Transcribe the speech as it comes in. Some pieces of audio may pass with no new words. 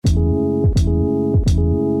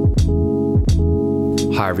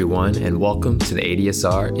Hi, everyone, and welcome to the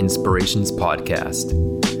ADSR Inspirations Podcast.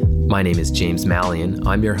 My name is James Mallion.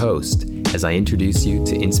 I'm your host as I introduce you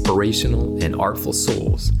to inspirational and artful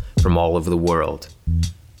souls from all over the world.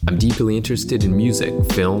 I'm deeply interested in music,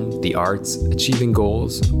 film, the arts, achieving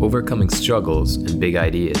goals, overcoming struggles, and big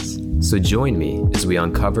ideas. So join me as we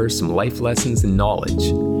uncover some life lessons and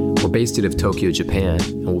knowledge. We're based out of Tokyo, Japan,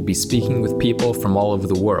 and we'll be speaking with people from all over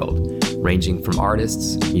the world, ranging from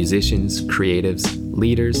artists, musicians, creatives,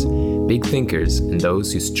 leaders, big thinkers, and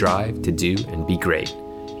those who strive to do and be great.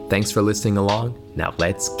 Thanks for listening along. Now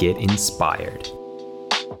let's get inspired.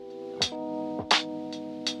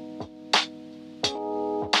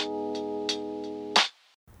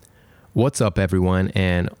 What's up, everyone,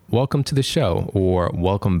 and welcome to the show, or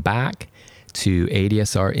welcome back to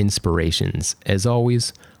ADSR Inspirations. As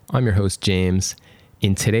always, I'm your host, James.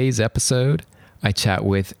 In today's episode, I chat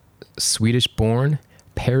with Swedish-born,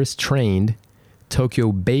 Paris-trained,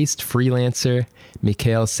 Tokyo-based freelancer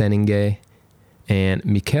Mikael Senninge. And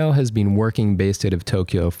Mikael has been working based out of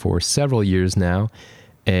Tokyo for several years now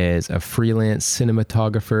as a freelance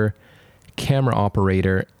cinematographer, camera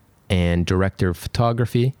operator, and director of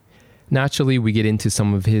photography. Naturally, we get into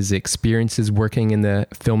some of his experiences working in the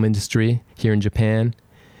film industry here in Japan,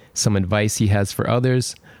 some advice he has for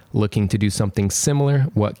others looking to do something similar,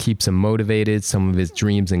 what keeps him motivated, some of his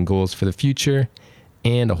dreams and goals for the future,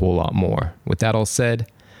 and a whole lot more. With that all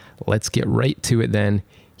said, let's get right to it then.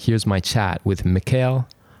 Here's my chat with Mikael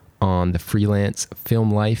on the freelance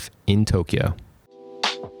film life in Tokyo.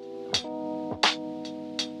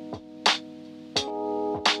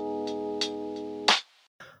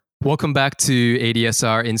 Welcome back to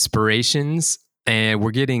ADSR Inspirations, and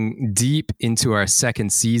we're getting deep into our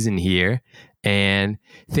second season here, and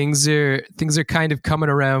things are kind of coming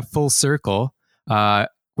around full circle. We're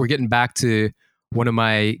getting back to one of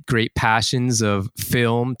my great passions of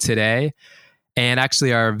film today, and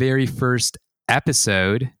actually our very first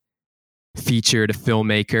episode featured a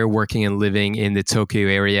filmmaker working and living in the Tokyo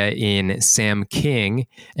area in Sam King,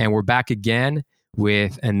 and we're back again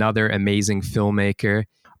with another amazing filmmaker.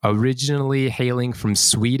 Originally hailing from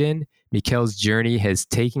Sweden, Mikael's journey has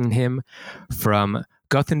taken him from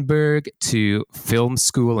Gothenburg to film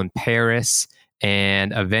school in Paris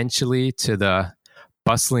and eventually to the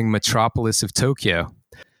bustling metropolis of Tokyo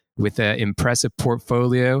with an impressive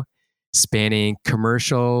portfolio spanning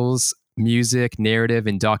commercials, music, narrative,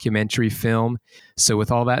 and documentary film. So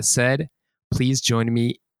with all that said, please join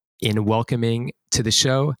me in welcoming to the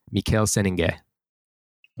show, Mikael Senninge.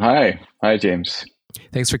 Hi, James.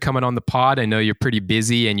 Thanks for coming on the pod. I know you're pretty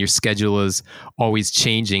busy and your schedule is always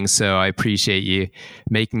changing, so I appreciate you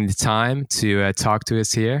making the time to talk to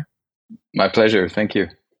us here. My pleasure. Thank you.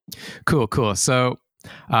 Cool. So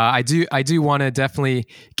I do want to definitely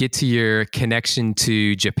get to your connection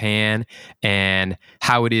to Japan and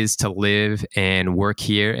how it is to live and work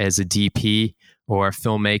here as a DP or a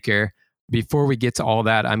filmmaker. Before we get to all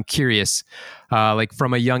that, I'm curious, like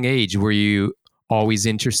from a young age, were you always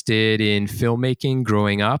interested in filmmaking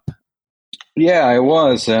growing up? Yeah, I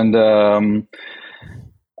was, and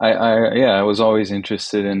I was always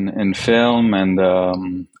interested in film, and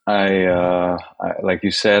I like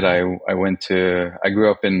you said, I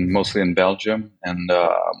grew up mostly in Belgium, and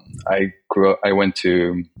I went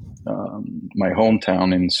to my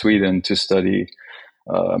hometown in Sweden to study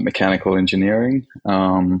mechanical engineering,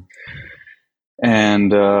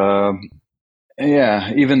 and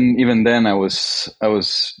yeah, even then I watched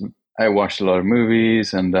a lot of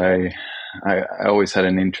movies, and I always had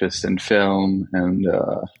an interest in film, and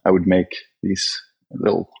I would make these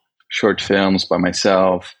little short films by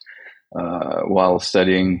myself while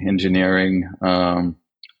studying engineering. But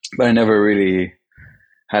I never really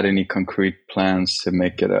had any concrete plans to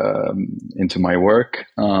make it into my work.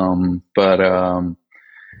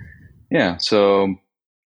 Yeah, so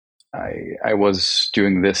I was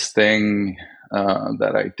doing this thing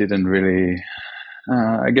that I didn't really,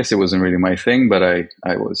 I guess it wasn't really my thing, but I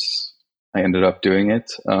ended up doing it.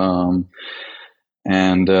 And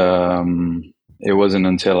it wasn't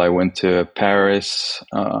until I went to Paris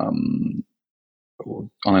on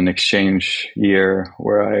an exchange year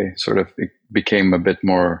where I sort of became a bit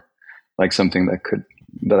more like something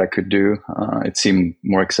that I could do. It seemed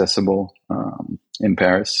more accessible in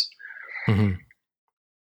Paris. Mm-hmm.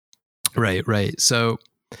 Right. So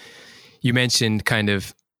you mentioned kind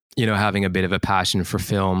of, having a bit of a passion for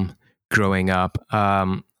film growing up.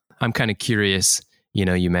 I'm kind of curious,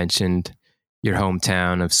 you mentioned your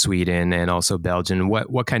hometown of Sweden and also Belgium.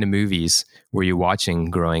 What kind of movies were you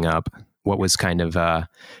watching growing up? What was kind of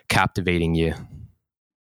captivating you?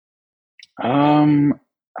 I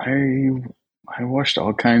I watched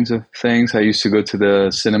all kinds of things. I used to go to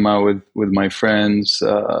the cinema with my friends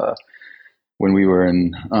when we were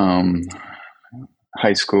in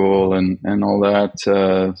high school and all that.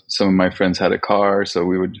 Some of my friends had a car, so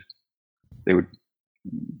they would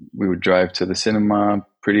we would drive to the cinema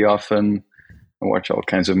pretty often and watch all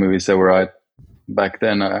kinds of movies that were out back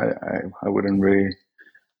then. I wouldn't really,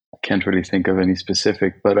 I can't really think of any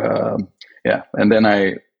specific, but yeah. And then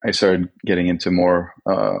I started getting into more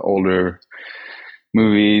older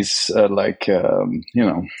movies like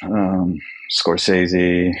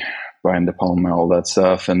Scorsese, Brian De Palma, all that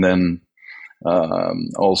stuff, and then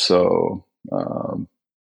also the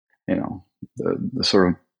sort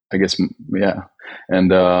of, I guess, yeah, and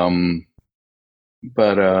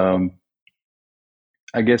but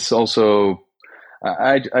I guess also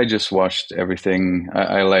I just watched everything.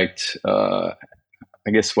 I liked. I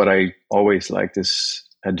guess what I always liked is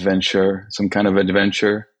adventure, some kind of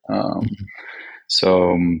adventure.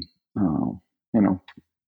 So you know,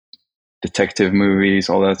 detective movies,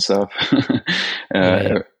 all that stuff.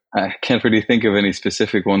 Right. I can't really think of any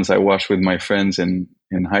specific ones I watched with my friends in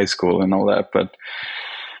high school and all that, but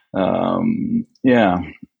yeah,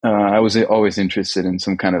 I was always interested in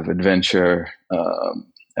some kind of adventure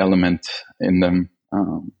element in them.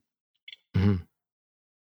 Mhm.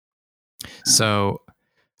 So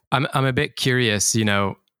I'm a bit curious.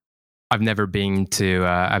 I've never been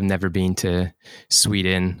to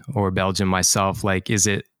Sweden or Belgium myself. Like,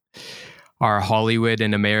 are Hollywood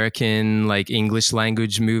and American, like, English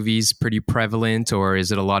language movies pretty prevalent, or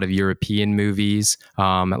is it a lot of European movies?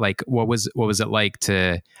 Like, what was it like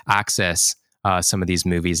to access some of these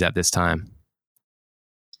movies at this time?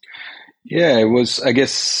 Yeah, it was, I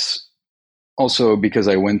guess, also because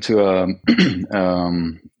I went to a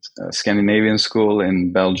Scandinavian school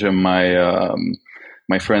in Belgium.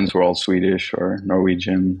 My friends were all Swedish or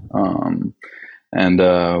Norwegian, and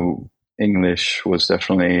English was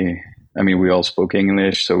definitely. I mean, we all spoke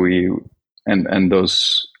English, so and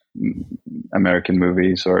those American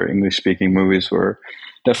movies or English speaking movies were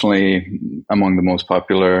definitely among the most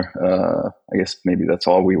popular. I guess maybe that's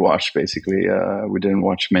all we watched. Basically, we didn't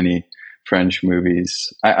watch many French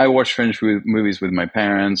movies. I watched French movies with my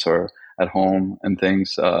parents or at home and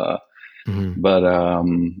things, Mhm. but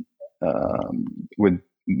with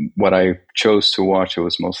what I chose to watch, it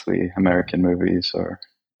was mostly American movies or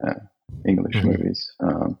uh, English Mhm. movies.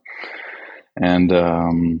 And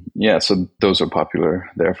yeah, so those are popular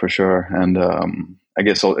there for sure. And I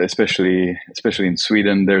guess especially in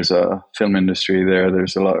Sweden, there's a film industry there.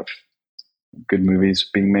 There's a lot of good movies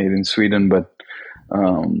being made in Sweden, but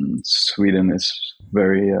Sweden is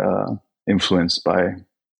very influenced by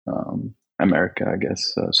America, I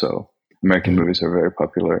guess. So American Mhm. movies are very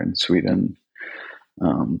popular in Sweden,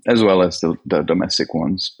 as well as the domestic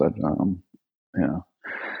ones. But yeah,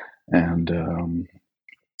 and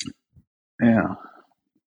yeah.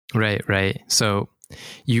 Right, right. So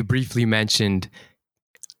you briefly mentioned,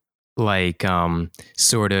 like,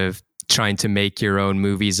 sort of trying to make your own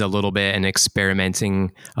movies a little bit and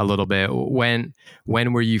experimenting a little bit. When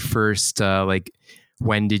were you first like,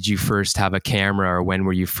 when did you first have a camera, or when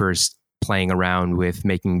were you first playing around with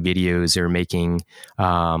making videos or making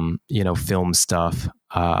film stuff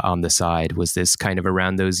on the side? Was this kind of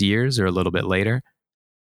around those years or a little bit later?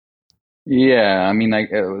 Yeah, I mean,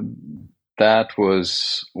 that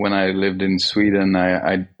was when I lived in Sweden.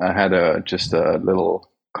 I had just a little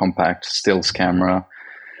compact stills camera,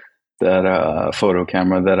 that photo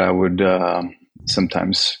camera that I would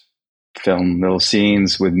sometimes film little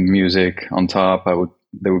scenes with music on top. I would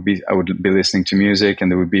be listening to music,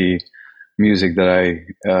 and there would be music that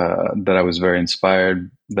I was very inspired,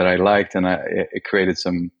 that I liked, and it created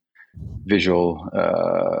some visual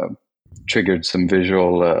triggered some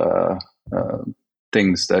visual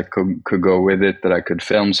things that could go with it that I could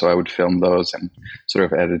film. So I would film those and sort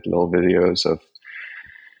of edit little videos of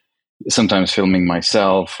sometimes filming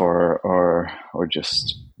myself or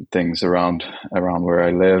just things around where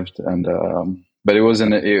I lived. And but it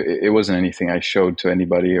wasn't anything I showed to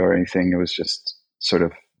anybody or anything. It was just sort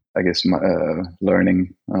of, I guess,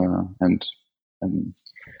 learning and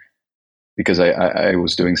because I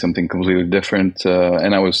was doing something completely different,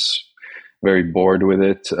 and I was very bored with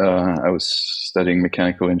it. I was studying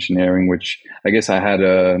mechanical engineering, which I guess I had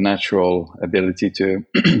a natural ability to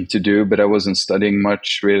to do, but I wasn't studying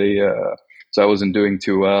much really, so I wasn't doing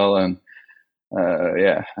too well, and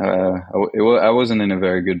yeah, I wasn't in a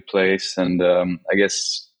very good place, and I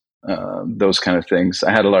guess those kind of things. I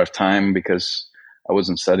had a lot of time because I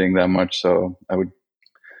wasn't studying that much, so I would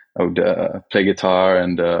play guitar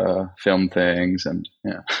and film things, and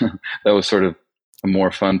yeah, that was sort of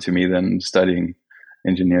more fun to me than studying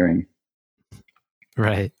engineering.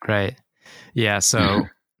 Right, right. Yeah, so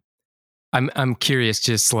I'm curious,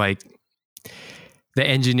 just like the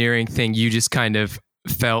engineering thing, you just kind of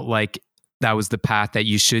felt like that was the path that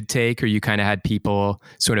you should take, or you kind of had people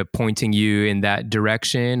sort of pointing you in that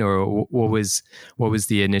direction, or what was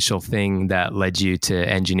the initial thing that led you to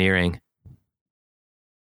engineering?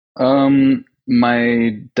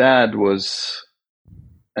 My dad was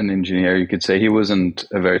an engineer, you could say. He wasn't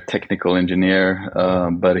a very technical engineer,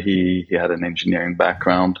 but he had an engineering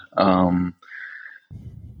background.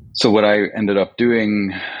 So what I ended up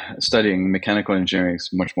doing, studying mechanical engineering, is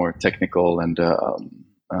much more technical and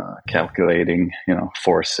calculating,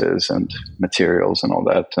 forces and materials and all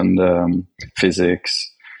that, and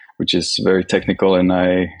physics, which is very technical. And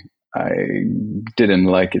I didn't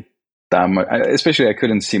like it that much. Especially, I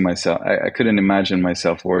couldn't see myself. I couldn't imagine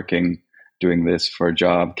myself working doing this for a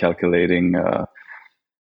job, calculating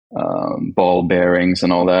ball bearings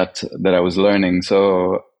and all that I was learning.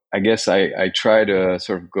 So I guess I try to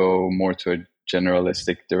sort of go more to a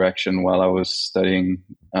generalistic direction while I was studying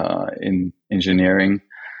in engineering,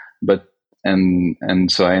 but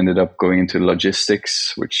and so I ended up going into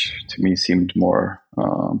logistics, which to me seemed more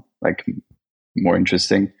more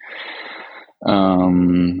interesting.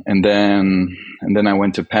 And then I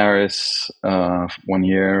went to Paris 1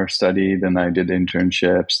 year, studied, and I did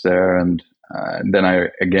internships there, and then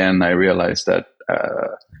I realized that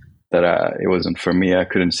it wasn't for me. I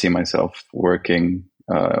couldn't see myself working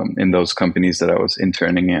in those companies that I was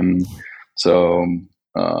interning in. So,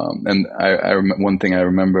 and one thing I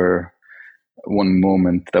remember, one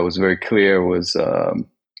moment that was very clear was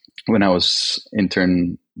when I was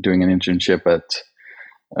doing an internship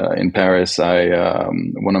in Paris.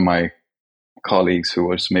 One of my colleagues, who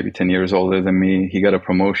was maybe 10 years older than me, he got a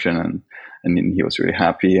promotion, and he was really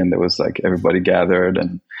happy, and there was like everybody gathered,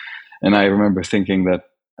 and I remember thinking that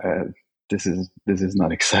this is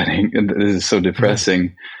not exciting. This is so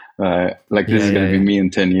depressing. This is going to be me in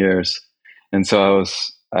 10 years. And so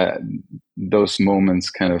those moments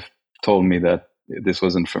kind of told me that this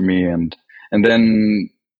wasn't for me. And then,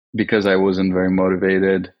 because I wasn't very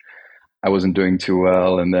motivated, I wasn't doing too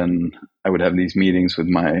well. And then I would have these meetings with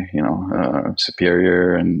my,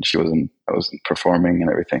 superior, and I wasn't performing and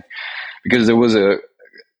everything, because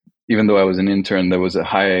even though I was an intern, there was a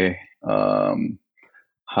high,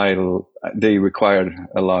 they required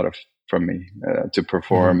a lot from me to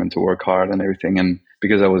perform and to work hard and everything. And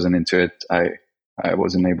because I wasn't into it, I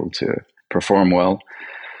wasn't able to perform well,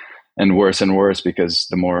 and worse, because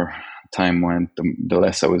the more time went, the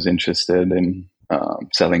less I was interested in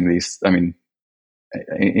selling these. I mean,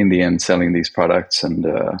 in the end, selling these products. And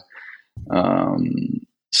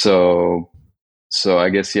so I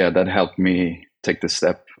guess, that helped me take the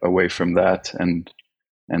step away from that and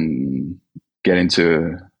get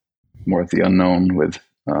into more of the unknown with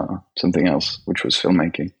something else, which was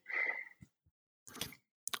filmmaking.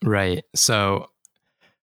 Right. So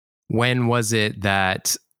when was it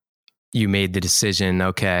that you made the decision,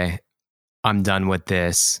 okay, I'm done with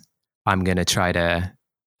this, I'm going to try to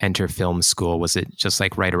enter film school? Was it just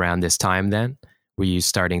like right around this time then? Were you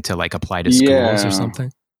starting to like apply to schools or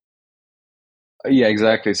something? Yeah,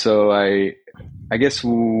 exactly. So I guess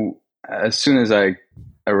as soon as I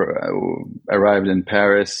arrived in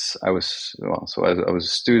Paris, I was a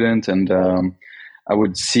student, and I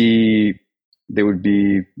would see there would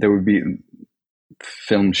be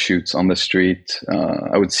film shoots on the street.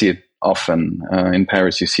 I would see it often in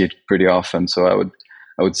Paris. You see it pretty often. So I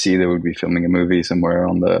would see they would be filming a movie somewhere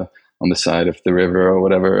on the side of the river or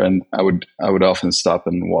whatever, and I would often stop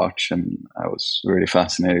and watch, and I was really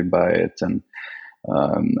fascinated by it, and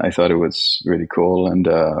I thought it was really cool. And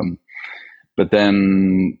but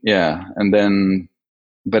then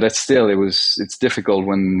but it's difficult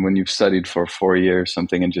when you've studied for 4 years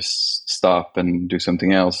something and just stop and do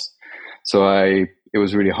something else. So it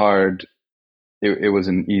was really hard. It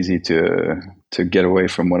wasn't easy to get away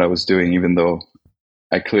from what I was doing, even though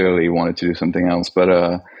I clearly wanted to do something else. But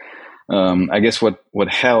I guess what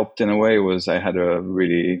helped in a way was I had a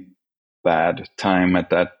really bad time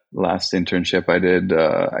at that last internship I did.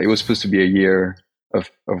 It was supposed to be a year of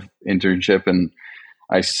internship, and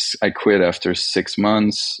I quit after 6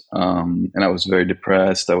 months, and I was very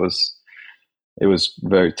depressed. It was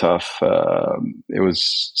very tough. It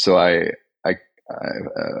was so I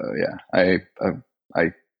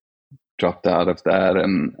dropped out of that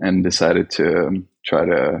and decided to try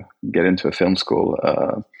to get into a film school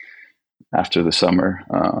after the summer.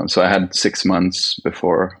 So I had 6 months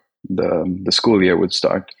before the school year would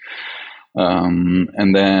start.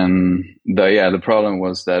 And then the problem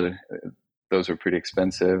was that those were pretty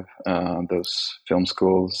expensive, those film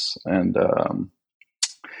schools, and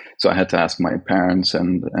so I had to ask my parents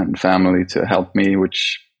and family to help me,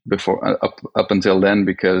 which before up until then,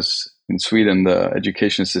 because in Sweden the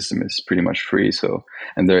education system is pretty much free. So,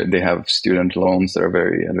 and they have student loans that are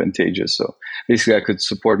very advantageous. So basically, I could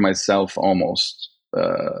support myself almost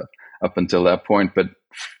up until that point. But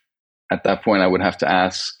at that point, I would have to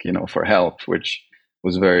ask, for help, which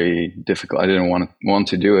was very difficult. I didn't want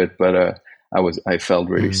to do it, but I felt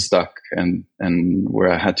really stuck and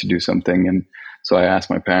where I had to do something. And so I asked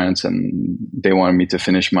my parents, and they wanted me to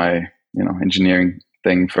finish my engineering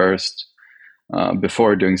thing first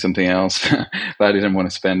before doing something else. But I didn't want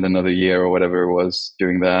to spend another year or whatever it was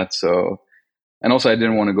doing that. So, and also I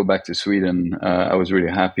didn't want to go back to Sweden. I was really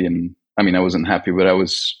happy, and I mean I wasn't happy, but I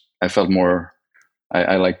felt more.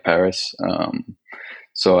 I like Paris.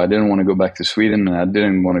 So I didn't want to go back to Sweden, and I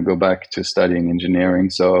didn't want to go back to studying engineering.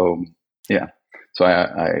 So yeah, so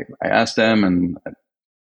I asked them, and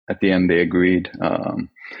at the end they agreed.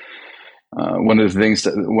 One of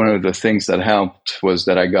the things that helped was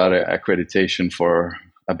that I got an accreditation for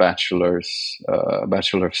a bachelor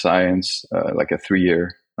of science, like a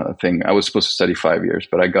 3-year thing. I was supposed to study 5 years,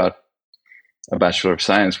 but I got a bachelor of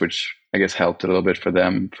science, which I guess helped a little bit for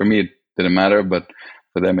them. For me, it didn't matter, but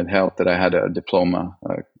for them it helped that I had a diploma.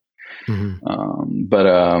 But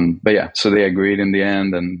yeah, so they agreed in the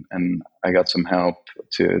end, and I got some help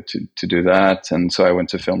to do that, and so I went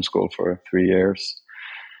to film school for 3 years.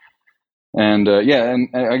 And and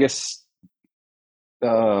I guess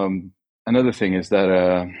another thing is that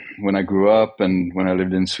when I grew up and when I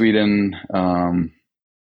lived in Sweden,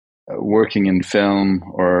 working in film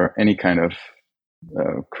or any kind of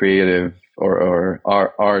creative or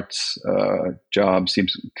arts job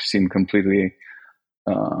seemed completely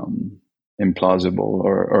implausible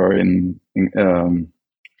or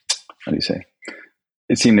how do you say?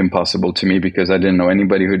 It seemed impossible to me because I didn't know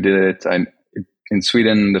anybody who did it. In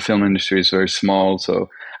Sweden, the film industry is very small, so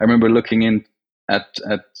I remember looking in at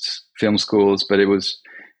film schools, but I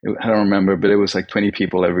don't remember, but it was like 20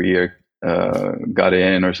 people every year got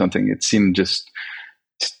in or something. It seemed just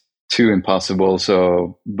too impossible.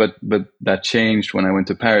 So, but that changed when I went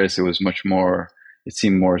to Paris. It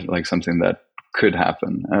seemed more like something that could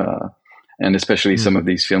happen. And especially some of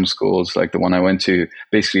these film schools, like the one I went to,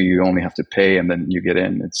 basically you only have to pay and then you get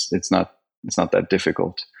in. It's not that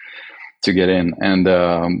difficult to get in. And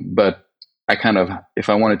but I kind of, if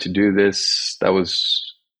I wanted to do this, that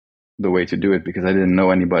was the way to do it because I didn't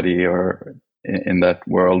know anybody or in that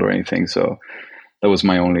world or anything. So that was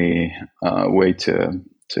my only way to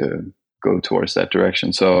go towards that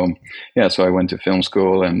direction. So yeah, so I went to film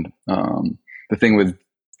school, and the thing with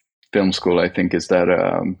film school, I think, is that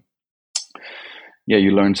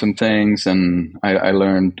you learn some things, and I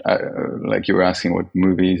learned, like you were asking what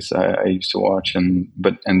movies I used to watch, and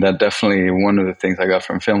that definitely one of the things I got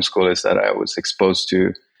from film school is that I was exposed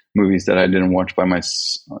to movies that I didn't watch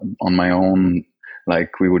on my own.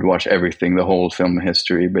 Like we would watch everything, the whole film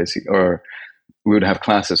history, basically, or we would have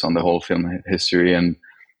classes on the whole film history, and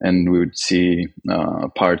we would see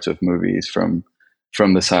parts of movies from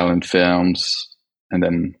the silent films, and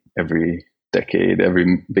then every decade,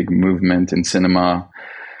 every big movement in cinema.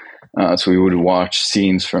 So we would watch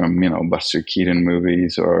scenes from Buster Keaton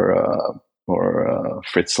movies or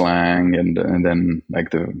Fritz Lang, and then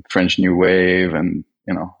like the French New Wave and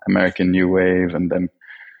American New Wave, and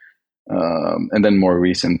then more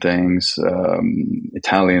recent things,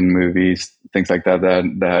 Italian movies, things like that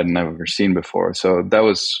I'd never seen before. So that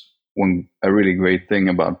was a really great thing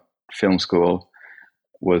about film school,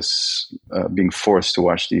 was being forced to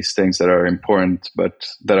watch these things that are important, but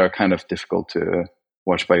that are kind of difficult to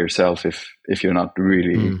watch by yourself if you're not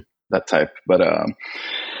really that type. But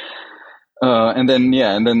and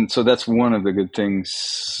then so that's one of the good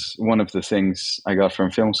things. One of the things I got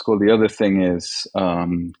from film school. The other thing is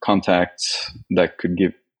contacts that could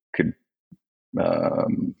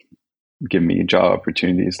give me job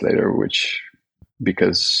opportunities later, which,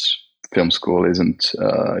 because film school isn't,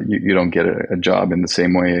 you don't get a job in the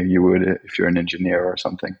same way you would if you're an engineer or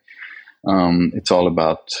something. It's all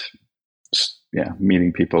about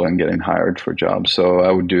meeting people and getting hired for jobs. So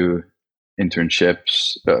I would do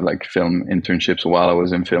internships, like film internships while I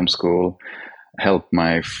was in film school, help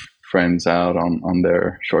my friends out on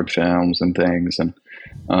their short films and things, and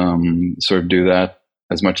sort of do that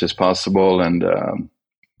as much as possible. And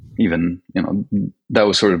even, that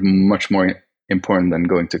was sort of much more important than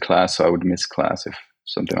going to class. So I would miss class if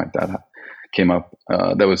something like that came up.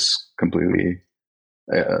 That was completely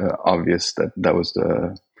obvious that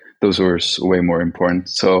those were way more important.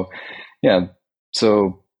 So yeah,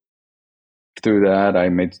 so through that, I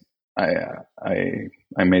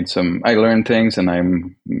I learned things, and I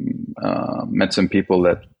met some people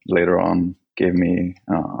that later on gave me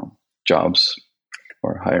jobs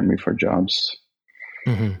or hired me for jobs.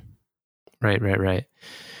 Mm-hmm. Right.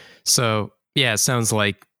 So yeah, it sounds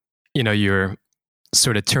like, you're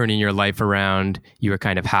sort of turning your life around. You were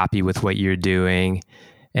kind of happy with what you're doing,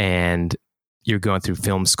 and you're going through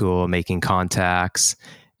film school, making contacts,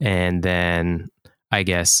 and then I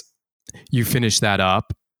guess you finish that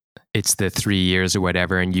up. It's the 3 years or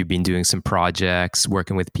whatever, and you've been doing some projects,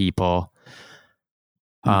 working with people.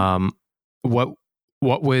 Um, what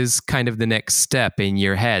what was kind of the next step in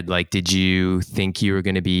your head? Like, did you think you were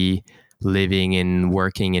going to be living and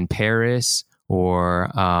working in Paris, or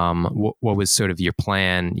what was sort of your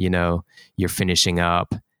plan? You're finishing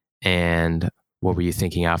up, and what were you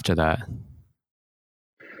thinking after that?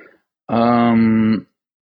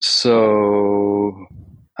 So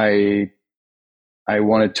I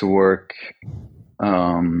wanted to work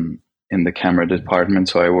in the camera department.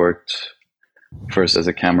 So I worked first as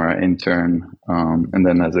a camera intern, and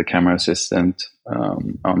then as a camera assistant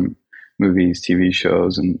on movies, TV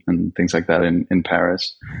shows, and things like that in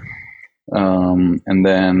Paris. And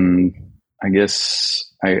then I guess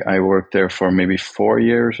I worked there for maybe 4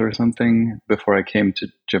 years or something before I came to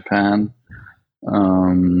Japan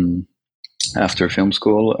after film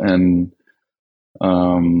school. And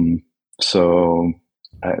so,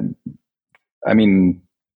 I mean,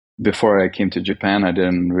 before I came to Japan, I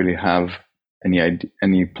didn't really have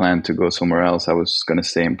any plan to go somewhere else. I was going to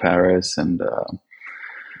stay in Paris and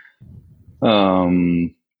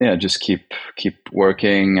yeah, just keep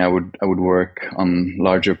working. I would work on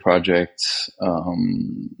larger projects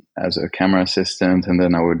as a camera assistant, and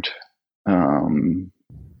then I would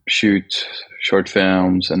shoot short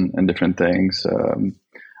films and different things,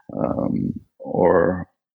 or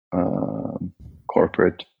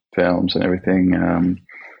corporate films and everything.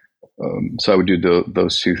 So I would do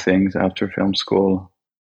those two things after film school,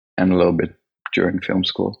 and a little bit during film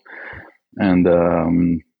school, and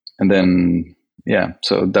then yeah.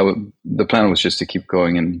 So the plan was just to keep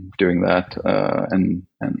going and doing that, and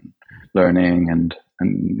learning and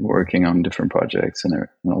working on different projects and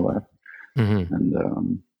all that. Mm-hmm.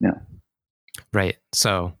 And yeah. Right.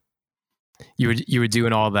 So you were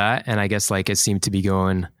doing all that, and I guess like it seemed to be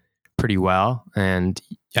going pretty well. And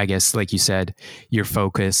I guess, like you said, your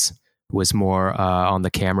focus was more on the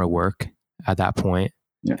camera work at that point,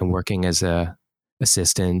 Yeah. and working as a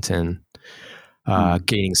assistant and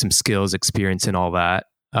gaining some skills, experience, and all that.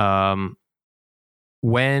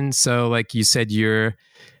 So like you said, you're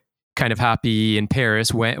kind of happy in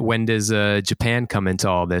Paris. When does Japan come into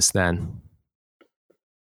all this then?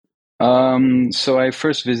 So I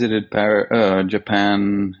first visited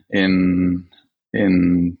Japan in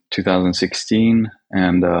 2016,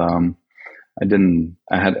 and I didn't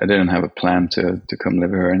have a plan to come live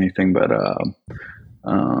here or anything, but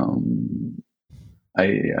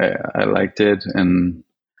I liked it, and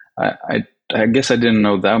I guess I didn't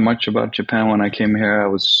know that much about Japan when I came here. I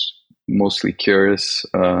was mostly curious.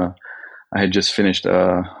 I had just finished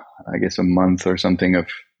I guess a month or something of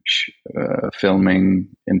filming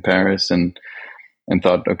in Paris, and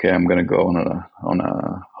thought, okay, I'm going to go on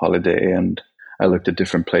a holiday. And I looked at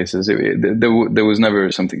different places. There was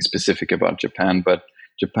never something specific about Japan, but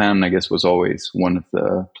Japan, I guess, was always one of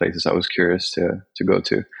the places I was curious to go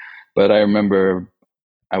to. But I remember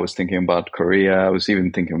I was thinking about Korea. I was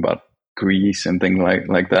even thinking about Greece and things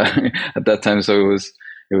like that at that time. So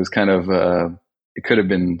it was kind of it could have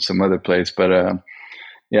been some other place, but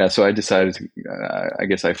yeah. So I decided to. I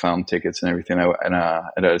guess I found tickets and everything, and I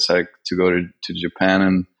decided to go to Japan.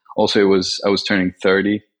 And also, I was turning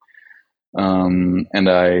 30, and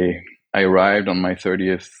I arrived on my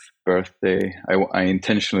 30th birthday. I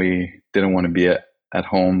intentionally didn't want to be at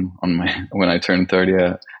home when I turned 30.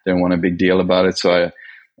 I didn't want a big deal about it, so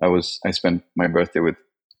I spent my birthday with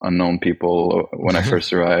unknown people when I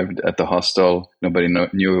first arrived at the hostel. Nobody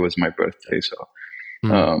knew it was my birthday, so.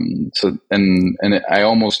 So I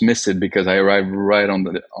almost missed it because I arrived right on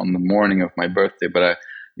the morning of my birthday. But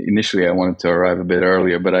initially I wanted to arrive a bit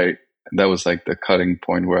earlier, but that was like the cutting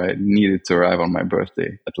point where I needed to arrive on my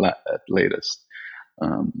birthday at latest.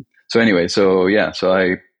 So anyway, so yeah, so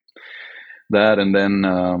and then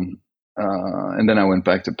I went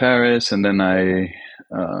back to Paris, and then I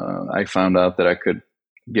found out that I could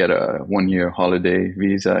get a 1-year holiday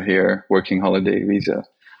visa here, working holiday visa.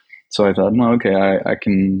 So I thought, well, okay, I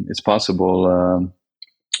can. It's possible.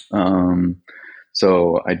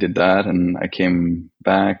 So I did that, and I came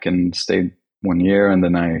back and stayed 1 year, and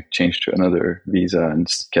then I changed to another visa and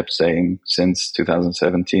kept staying since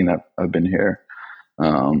 2017. I've been here.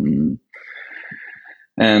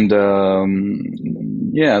 And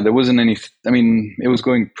yeah, there wasn't any. I mean, it was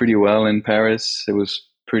going pretty well in Paris. It was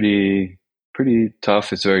pretty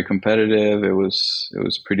tough. It's very competitive. It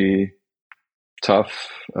was pretty tough.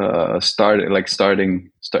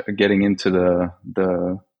 Getting into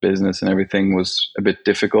the business and everything was a bit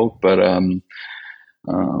difficult, but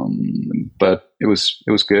it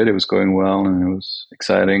was good. It was going well, and it was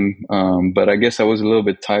exciting. But I guess I was a little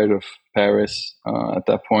bit tired of Paris at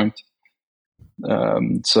that point.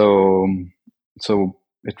 So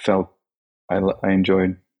it felt I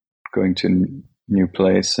enjoyed going to a new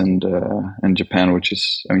place, and Japan, which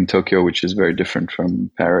is, I mean, Tokyo, which is very different from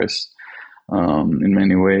Paris in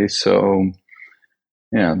many ways. So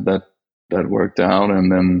yeah, that worked out,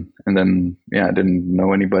 and then yeah, I didn't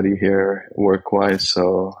know anybody here work wise,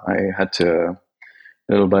 so I had to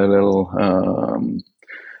little by little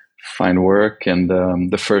find work. And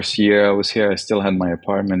the first year I was here, I still had my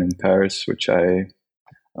apartment in Paris, which I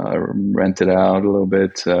rented out a little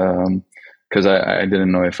bit because I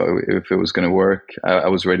didn't know if it was going to work. I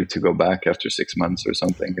was ready to go back after 6 months or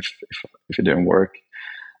something if it didn't work.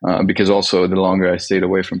 Because also the longer I stayed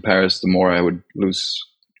away from Paris, the more I would lose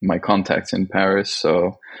my contacts in Paris.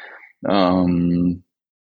 So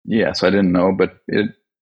yeah, so I didn't know, but it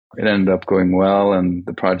ended up going well, and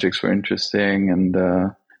the projects were interesting, and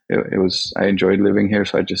it was, I enjoyed living here,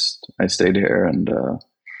 so I stayed here, and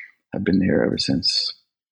I've been here ever since.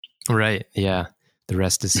 Right. Yeah. The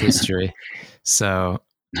rest is history. So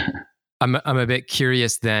I'm a bit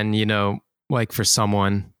curious then, like for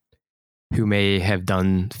someone who may have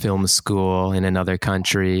done film school in another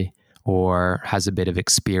country or has a bit of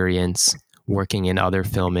experience working in other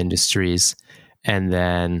film industries, and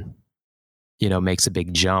then, makes a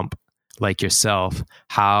big jump like yourself.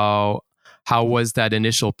 How was that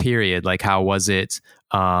initial period? Like, how was it?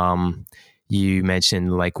 You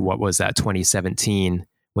mentioned, like, what was that, 2017,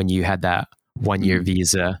 when you had that 1-year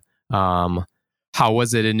visa? How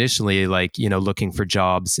was it initially, like, looking for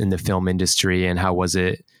jobs in the film industry, and how was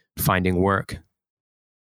it finding work?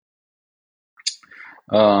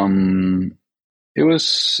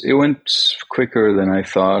 It went quicker than I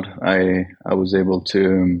thought. I was able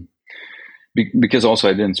to, because also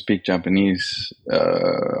I didn't speak Japanese,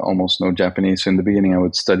 almost no Japanese. So in the beginning I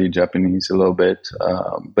would study Japanese a little bit,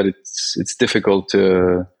 but it's difficult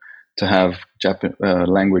to have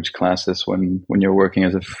language classes when you're working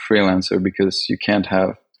as a freelancer, because you can't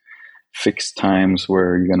have fixed times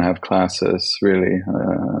where you're going to have classes, really.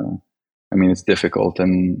 I mean, it's difficult.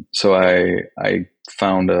 And so I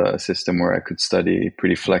found a system where I could study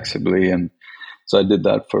pretty flexibly. And so I did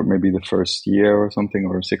that for maybe the first year or something,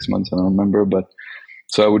 or 6 months, I don't remember. But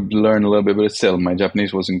so I would learn a little bit, but still, my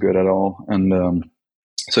Japanese wasn't good at all. And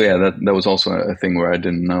so yeah, that was also a thing where I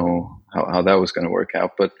didn't know how that was going to work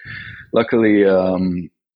out. But luckily,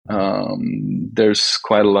 there's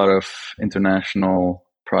quite a lot of international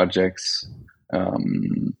projects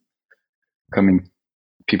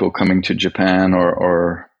people coming to Japan,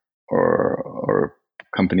 or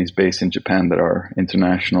companies based in Japan that are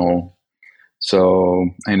international. So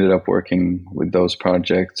I ended up working with those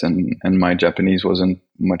projects, and my Japanese wasn't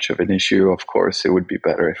much of an issue. Of course, it would be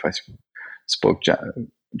better if I spoke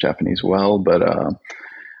Japanese well, but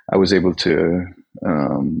I was able to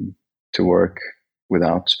work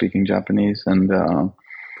without speaking Japanese. And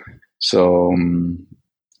so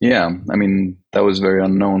yeah, I mean, that was very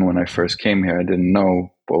unknown when I first came here. I didn't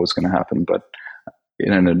know what was going to happen, but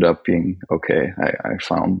it ended up being okay. I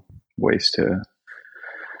found ways to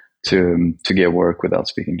get work without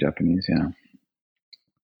speaking Japanese. Yeah.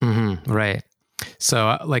 Mm-hmm, right.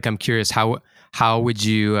 So, like, I'm curious, how would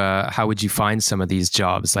you find some of these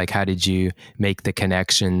jobs? Like, how did you make the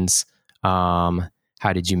connections? How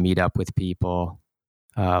did you meet up with people?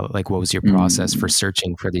 Like, what was your process for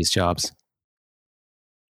searching for these jobs?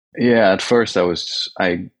 Yeah, at first I was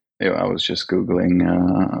just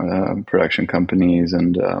Googling production companies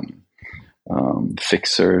and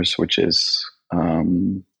fixers, which is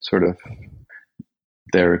sort of,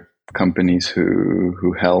 they're companies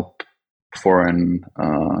who help foreign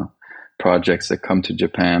projects that come to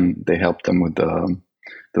Japan. They help them with the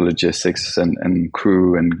logistics and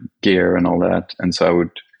crew and gear and all that. And so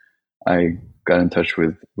I got in touch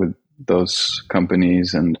with those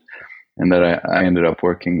companies, and that I ended up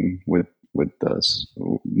working with those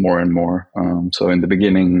more and more. So in the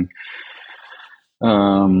beginning,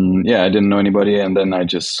 yeah, I didn't know anybody, and then I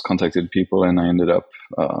just contacted people, and I ended up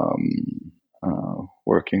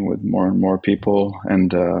working with more and more people.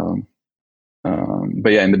 And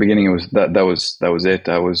but yeah, in the beginning, it was that was it.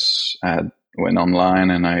 Went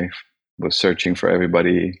online and I was searching for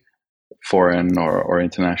everybody foreign or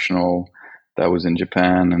international that was in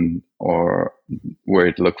Japan, and or where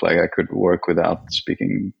it looked like I could work without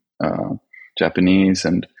speaking Japanese,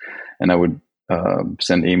 and I would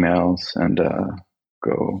send emails and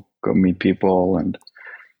go meet people, and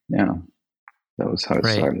yeah, that was how it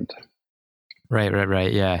Right. started.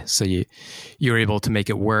 Right. Yeah. So you were able to make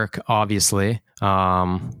it work, obviously.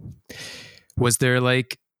 Was there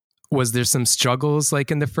some struggles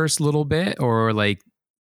like in the first little bit, or like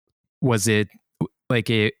was it like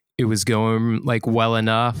it was going like well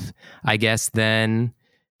enough? I guess then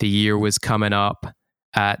the year was coming up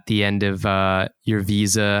at the end of your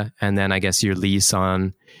visa, and then I guess your lease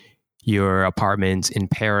on your apartment in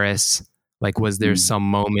Paris. Like, was there Mm. some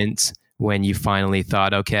moment when you finally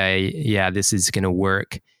thought, okay, yeah, this is going to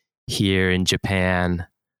work here in Japan,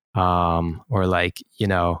 or like,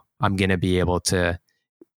 I'm going to be able to,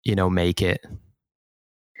 make it?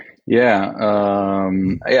 Yeah,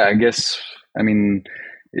 I guess. I mean,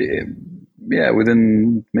 eh, yeah,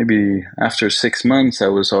 within maybe after 6 months, I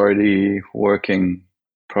was already working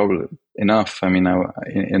probably enough. I mean,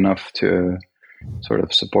 enough to sort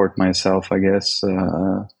of support myself, I guess.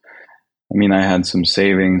 I mean, I had some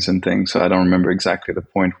savings and things, so I don't remember exactly the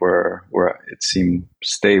point where it seemed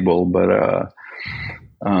stable, but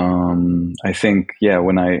I think, yeah,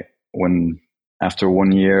 when after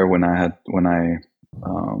 1 year, when I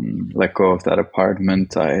let go of that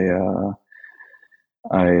apartment, I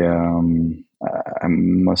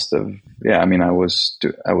must have, yeah. I mean, I was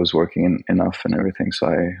working enough and everything, so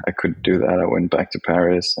I could do that. I went back to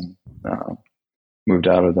Paris and moved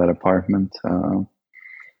out of that apartment.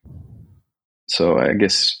 So I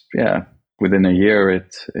guess, yeah, within a year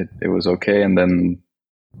it was okay, and then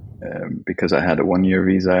because I had a 1 year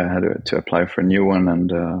visa, I had to apply for a new one, and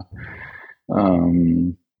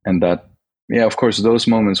that, yeah, of course, those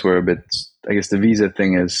moments were a bit. I guess the visa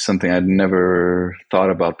thing is something I'd never thought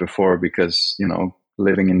about before, because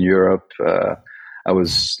living in Europe, I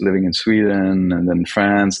was living in Sweden and then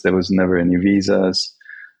France. There was never any visas.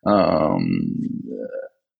 Um,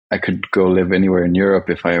 I could go live anywhere in Europe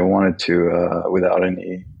if I wanted to, without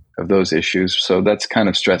any of those issues. So that's kind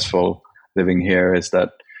of stressful living here. Is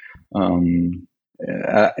that even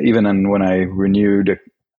when I renewed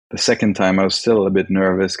the second time, I was still a bit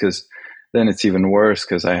nervous, because then it's even worse,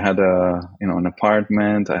 because I had an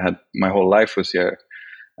apartment. I had my whole life was here,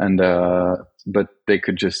 and but they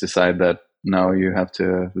could just decide that no, you have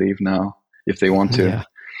to leave now if they want to. Yeah.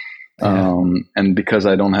 Yeah. And because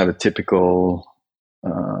I don't have a typical,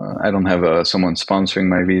 I don't have someone sponsoring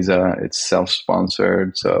my visa. It's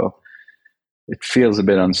self-sponsored, so it feels a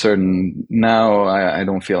bit uncertain now. I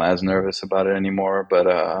don't feel as nervous about it anymore, but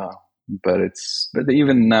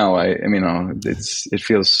even now, I mean, it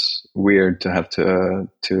feels weird to have to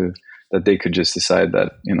that they could just decide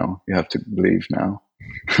that you have to leave now.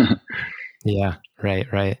 Yeah.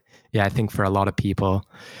 Right. Yeah. I think for a lot of people,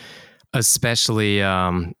 especially,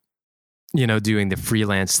 doing the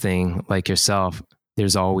freelance thing like yourself,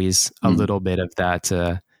 there's always a Mm. little bit of that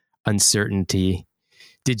uncertainty.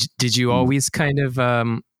 Did you Mm. always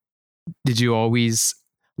did you always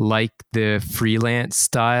like the freelance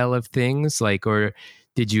style of things, like, or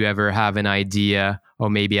did you ever have an idea, oh,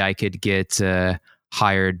 maybe I could get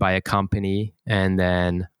hired by a company, and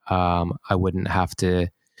then I wouldn't have to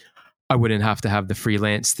have the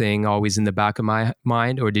freelance thing always in the back of my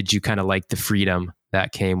mind? Or did you kind of like the freedom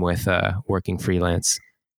that came with working freelance?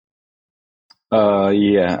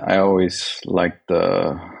 Yeah, I always liked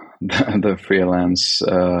the freelance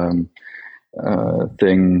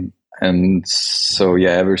thing, and so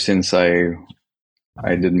yeah, ever since I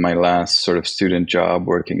did my last sort of student job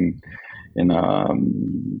working in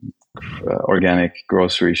organic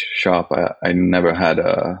grocery shop, I never had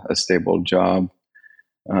a stable job.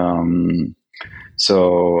 Um,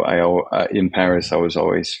 so in Paris I was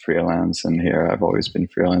always freelance, and here I've always been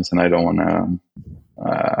freelance, and I don't want to.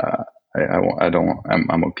 I don't.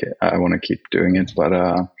 I'm okay. I want to keep doing it, but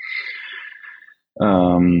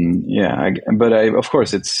yeah. Of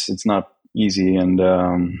course, it's not easy, and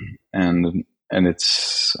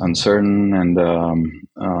it's uncertain, and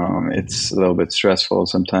it's a little bit stressful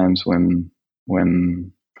sometimes when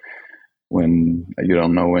you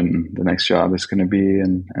don't know when the next job is going to be,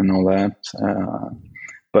 and all that.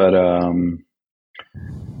 But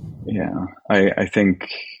yeah, I think.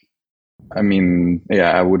 I mean,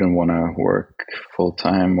 yeah, I wouldn't want to work full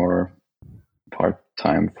time or part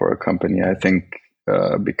time for a company. I think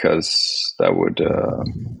because that would,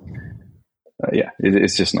 yeah,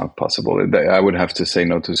 it's just not possible. I would have to say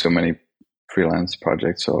no to so many freelance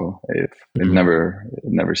projects. So it never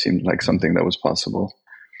seemed like something that was possible.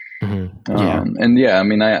 Yeah. And yeah, I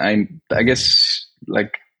mean, I guess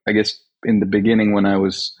in the beginning when I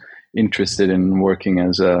was interested in working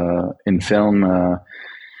in film,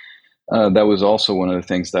 that was also one of the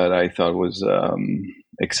things that I thought was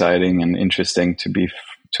exciting and interesting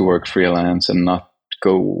to work freelance and not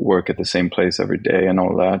go work at the same place every day and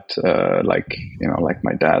all that, like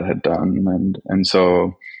my dad had done, and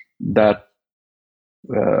so that.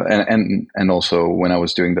 And also when I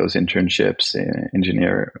was doing those internships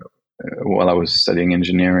while I was studying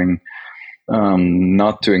engineering,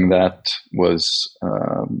 not doing that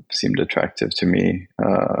seemed attractive to me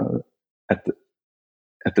at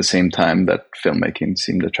the same time that filmmaking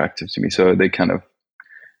seemed attractive to me. So they kind of,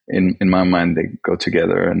 in my mind, they go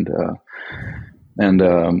together. And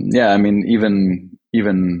yeah, I mean,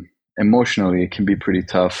 even emotionally, it can be pretty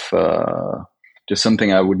tough. Just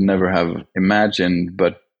something I would never have imagined,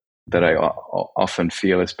 but that I often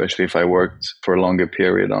feel, especially if I worked for a longer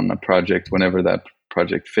period on a project. Whenever that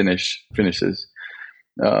project finishes,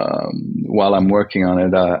 while I'm working on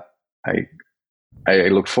it, I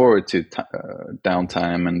look forward to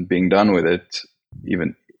downtime and being done with it,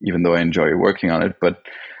 even though I enjoy working on it. But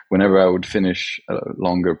whenever I would finish a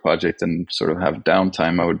longer project and sort of have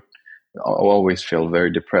downtime, I'll always feel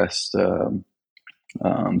very depressed.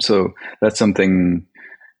 So that's something,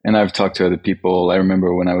 and I've talked to other people. I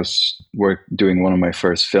remember when I was doing one of my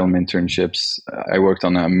first film internships, I worked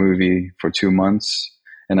on a movie for 2 months,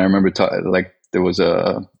 and I remember there was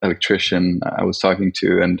a electrician I was talking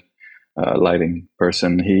to, and a lighting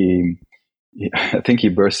person. I think he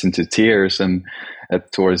burst into tears and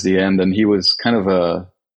towards the end, and he was kind of a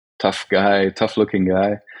tough looking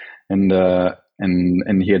guy, and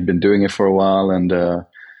he had been doing it for a while, and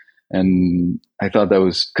I thought that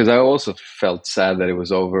was because I also felt sad that it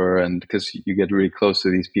was over, and because you get really close to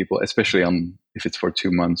these people, especially if it's for 2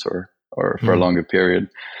 months or for a longer period,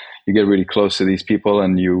 you get really close to these people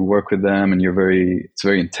and you work with them, and it's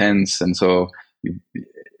very intense, and so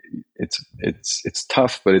it's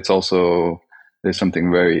tough, but it's also, there's something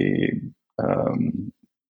very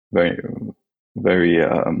very very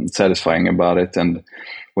satisfying about it, and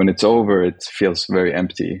when it's over, it feels very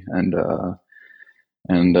empty, and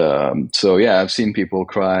so yeah, I've seen people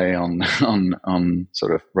cry on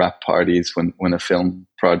sort of wrap parties when a film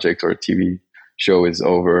project or a TV show is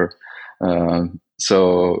over.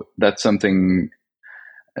 So that's something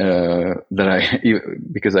that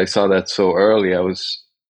because I saw that so early,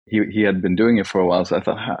 he had been doing it for a while, so I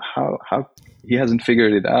thought, how he hasn't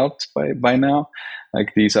figured it out by now,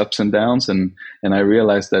 like these ups and downs, and I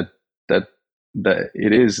realized that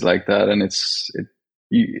it is like that, and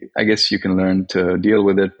I guess you can learn to deal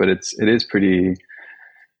with it, but it is pretty.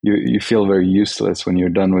 You feel very useless when you're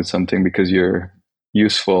done with something, because you're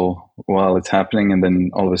useful while it's happening, and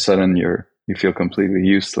then all of a sudden you feel completely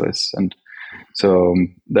useless, and so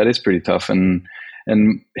that is pretty tough. And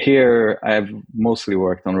here I've mostly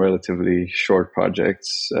worked on relatively short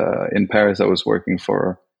projects. In Paris, I was working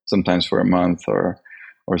sometimes for a month or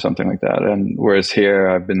something like that, and whereas here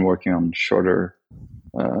I've been working on shorter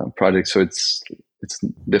projects, so it's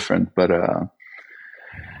different, but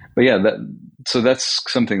yeah, so that's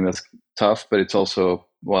something that's tough, but it's also,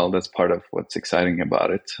 well, that's part of what's exciting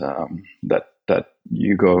about it. That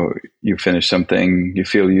you finish something, you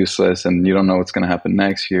feel useless, and you don't know what's going to happen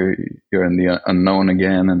next. You're in the unknown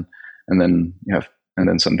again, and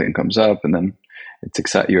then something comes up, and then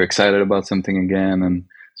you're excited about something again, and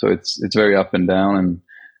so it's very up and down,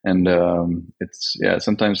 and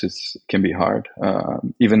sometimes it can be hard,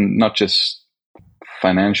 even not just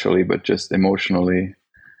financially, but just emotionally.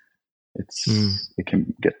 It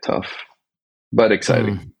can get tough, but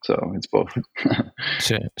exciting. So it's both.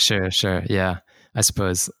 Sure. Yeah. I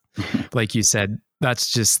suppose, like you said,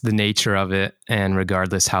 that's just the nature of it. And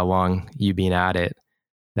regardless how long you've been at it,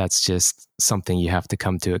 that's just something you have to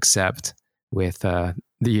come to accept with the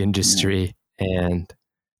industry and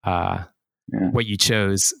what you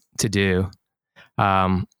chose to do.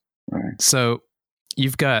 Right. So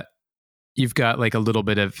you've got like a little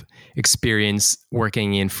bit of experience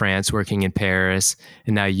working in France, working in Paris,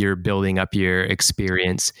 and now you're building up your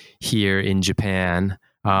experience here in Japan.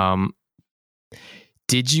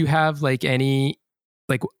 Did you have like any,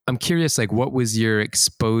 like, I'm curious, like what was your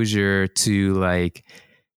exposure to like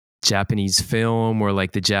Japanese film or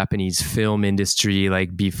like the Japanese film industry,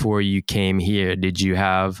 like before you came here? Did you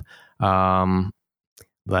have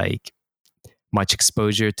like much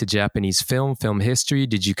exposure to Japanese film history?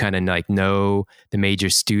 Did you kind of like know the major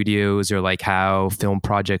studios or like how film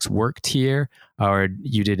projects worked here, or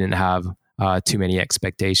you didn't have too many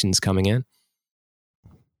expectations coming in?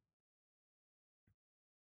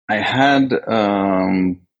 I had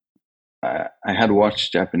I had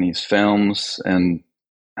watched Japanese films, and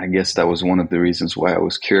I guess that was one of the reasons why I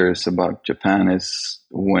was curious about Japan. Is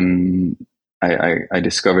when I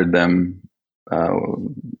discovered them uh,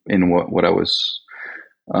 in what I was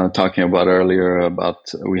talking about earlier. About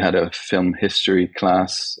we had a film history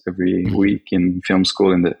class every Mhm. week in film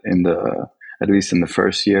school in the at least in the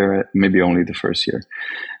first year, maybe only the first year,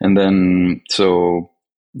 and then so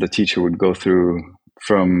the teacher would go through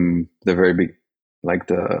from the very big, like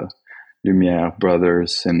the Lumiere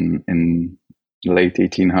brothers in late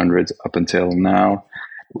 1800s up until now,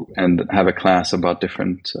 and have a class about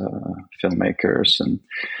different filmmakers. And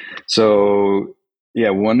so, yeah,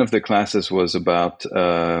 one of the classes was about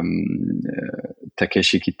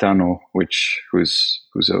Takeshi Kitano,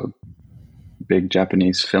 who's a big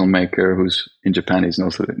Japanese filmmaker who's in Japan. He's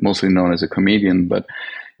mostly known as a comedian, but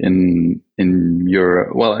in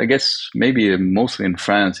Europe, well, I guess maybe mostly in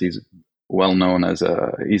France, he's well known as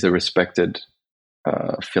he's a respected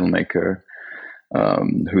filmmaker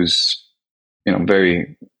who's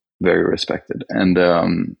very very respected. And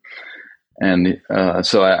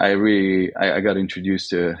so I got introduced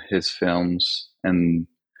to his films, and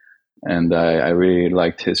I really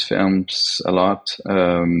liked his films a lot.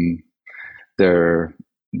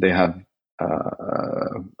 They have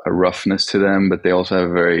a roughness to them, but they also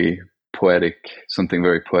have something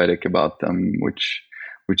very poetic about them, which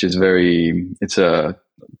is very. It's a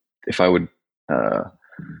if I would uh,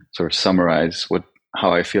 sort of summarize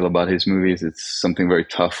how I feel about his movies, it's something very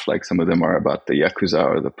tough. Like some of them are about the yakuza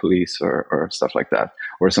or the police or stuff like that,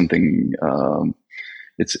 or something.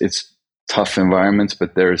 It's tough environments,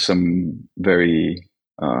 but there are some very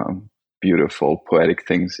beautiful poetic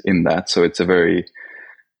things in that. So it's a very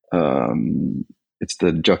it's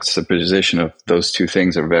the juxtaposition of those two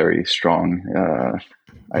things are very strong.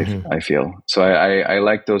 I feel so. I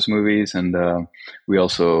like those movies, and we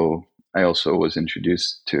also I also was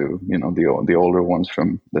introduced to the older ones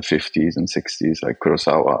from the 50s and 60s, like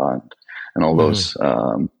Kurosawa and all Hmm. those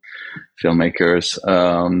filmmakers.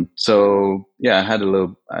 So yeah, I had a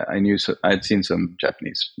little. I knew I'd seen some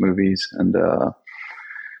Japanese movies, and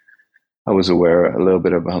I was aware a little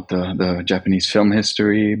bit about the Japanese film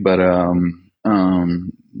history, but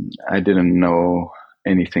I didn't know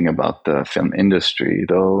anything about the film industry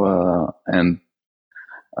though, and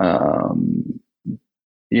um,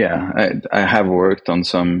 yeah, I have worked on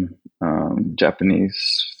some Japanese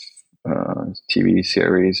TV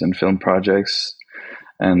series and film projects,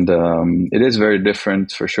 and it is very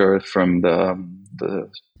different for sure from the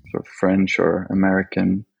sort of French or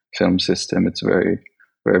American film system. It's very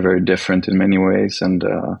very very different in many ways, and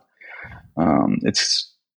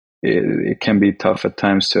it can be tough at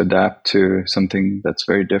times to adapt to something that's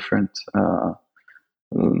very different.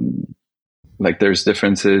 Um, like there's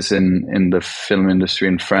differences in the film industry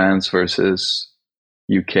in France versus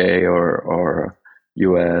UK or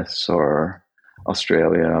US or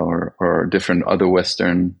Australia or different other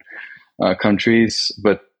Western countries,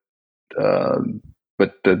 uh,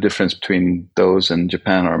 but the difference between those and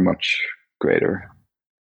Japan are much greater.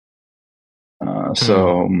 Uh, Mm.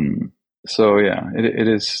 so so yeah, it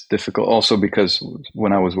is difficult. Also because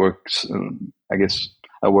when I was I guess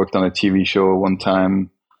I worked on a TV show one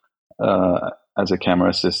time as a camera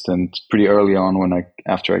assistant pretty early on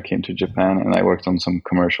after I came to Japan, and I worked on some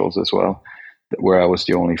commercials as well, where I was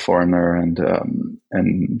the only foreigner,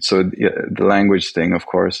 and so the language thing, of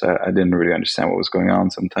course, I didn't really understand what was going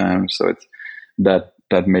on sometimes, so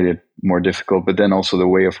that made it more difficult. But then also the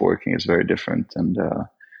way of working is very different, and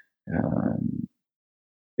um,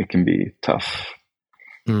 it can be tough.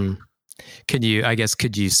 Mm. Could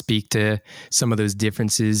you speak to some of those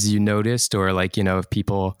differences you noticed, or like, if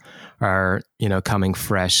people are, coming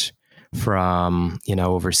fresh from,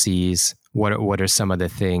 overseas, what are some of the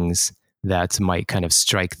things that might kind of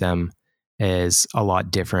strike them as a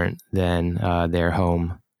lot different than their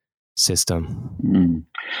home system? Mm.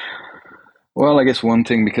 Well, I guess one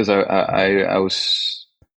thing, because I was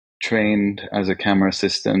trained as a camera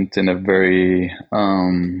assistant in a very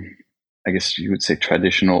I guess you would say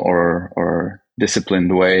traditional or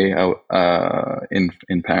disciplined way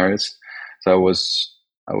in Paris. So I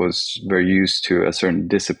was very used to a certain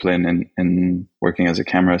discipline in working as a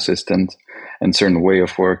camera assistant and certain way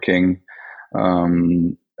of working.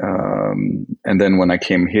 And then when I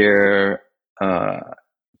came here,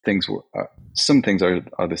 things were some things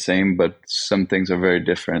are the same, but some things are very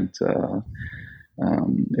different.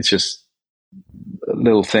 It's just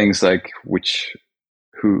little things like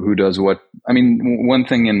who does what. I mean, one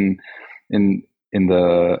thing in in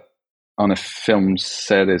the on a film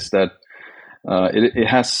set is that it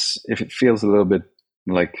has, if it feels a little bit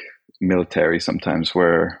like military sometimes,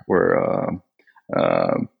 where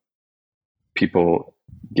people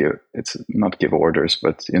give, it's not give orders,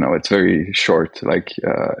 but it's very short, like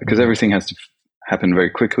because everything has to happen very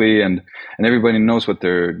quickly, and everybody knows what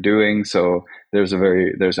they're doing. So there's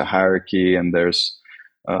a hierarchy, and there's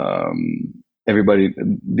everybody.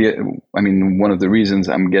 One of the reasons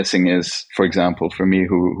I'm guessing is, for example, for me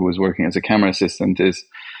who was working as a camera assistant is,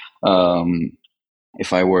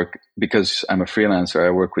 if I work, because I'm a freelancer,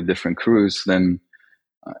 I work with different crews, then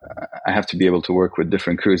I have to be able to work with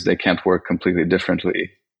different crews. They can't work completely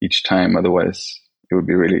differently each time. Otherwise, it would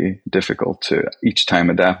be really difficult to each time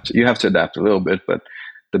adapt. You have to adapt a little bit, but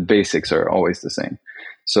the basics are always the same.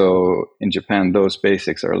 So in Japan, those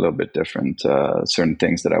basics are a little bit different. Certain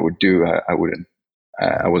things that I would do, I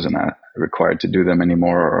wasn't required to do them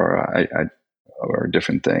anymore, or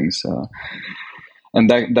different things. And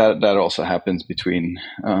that also happens between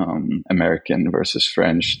American versus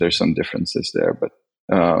French. There's some differences there, but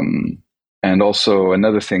and also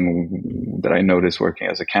another thing that I noticed working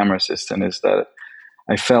as a camera assistant is that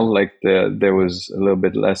I felt like there was a little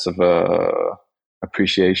bit less of a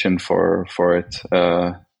appreciation for it.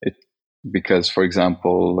 Because, for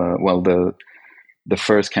example, the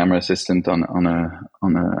first camera assistant on a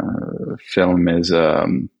film is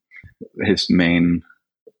his main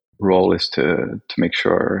role is to make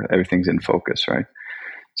sure everything's in focus, right?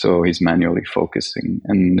 So he's manually focusing,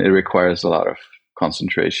 and it requires a lot of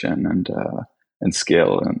concentration and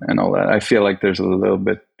skill and all that. I feel like there's a little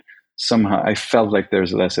bit, somehow I felt like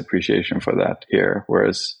there's less appreciation for that here,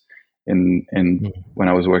 whereas in when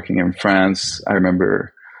I was working in France, I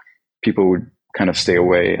remember people would kind of stay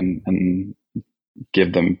away and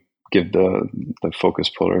give the focus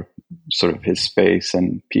puller sort of his space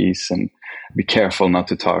and peace, and be careful not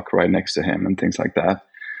to talk right next to him and things like that,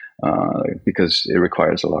 because it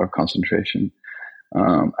requires a lot of concentration.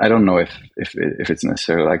 I don't know if it's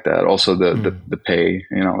necessarily like that. Also, the pay,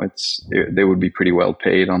 they would be pretty well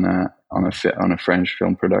paid on a French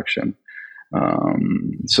film production.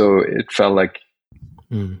 So it felt like,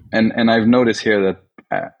 and I've noticed here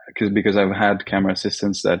that because I've had camera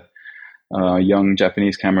assistants that young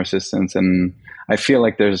Japanese camera assistants, and I feel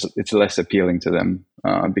like it's less appealing to them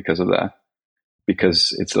because of that,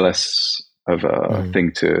 because it's less of a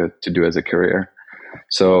thing to do as a career.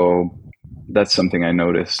 So that's something I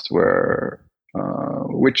noticed, where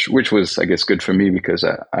which was, I guess, good for me, because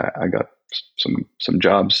I got some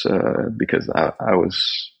jobs because I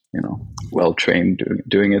was well trained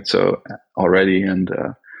doing it so already, and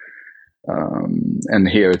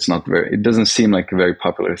here it doesn't seem like a very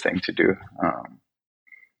popular thing to do.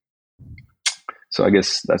 So I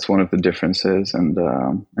guess that's one of the differences, and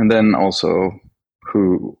then also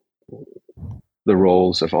who the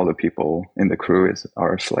roles of all the people in the crew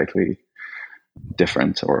are slightly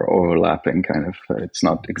different or overlapping, kind of. It's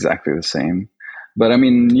not exactly the same, but I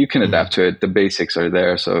mean, you can adapt to it. The basics are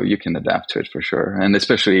there, so you can adapt to it for sure. And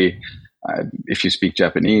especially if you speak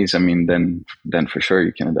Japanese, I mean, then for sure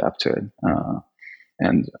you can adapt to it.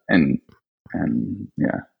 And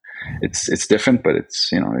yeah, it's different, but it's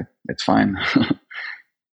it's fine.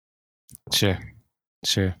 Sure.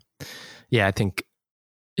 Yeah, I think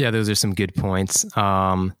those are some good points.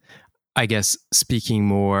 I guess speaking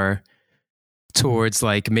more towards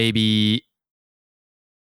like maybe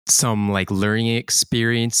some like learning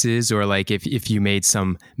experiences, or like if you made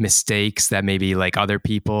some mistakes that maybe like other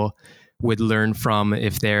people would learn from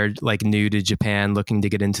if they're like new to Japan looking to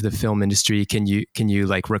get into the film industry. Can you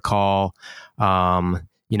like recall some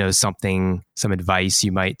advice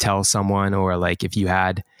you might tell someone, or like if you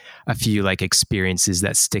had a few like experiences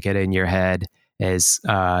that stick it in your head as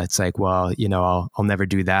it's like, well, I'll never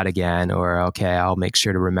do that again, or okay, I'll make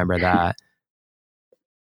sure to remember that.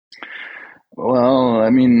 Well, I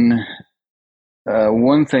mean,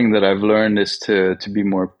 one thing that I've learned is to be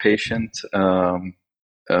more patient,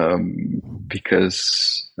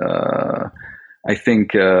 because I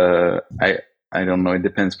think I don't know. It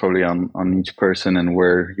depends probably on each person and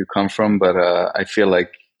where you come from, but I feel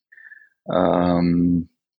like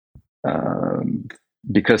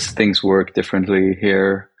because things work differently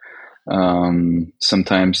here,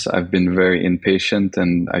 sometimes I've been very impatient,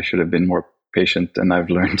 and I should have been more patient, and I've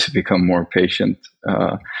learned to become more patient,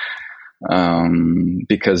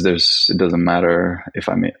 because it doesn't matter if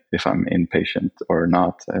I'm impatient or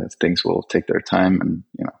not. Things will take their time, and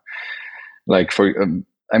like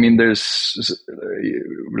I mean, there's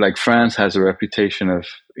like France has a reputation of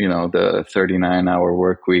the 39-hour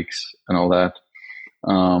work weeks and all that.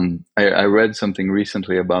 I read something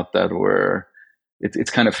recently about that, where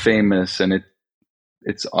it's kind of famous, and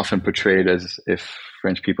it's often portrayed as if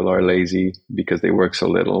French people are lazy because they work so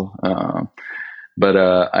little. But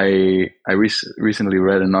recently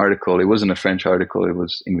read an article. It wasn't a French article; it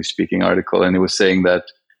was English speaking article, and it was saying that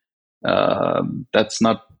that's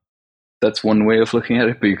not that's one way of looking at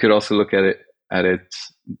it, but you could also look at it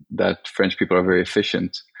that French people are very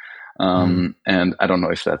efficient. And I don't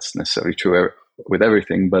know if that's necessarily true with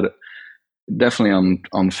everything, but definitely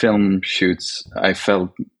on film shoots, I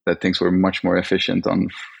felt that things were much more efficient on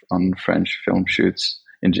French film shoots.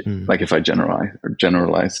 Like if I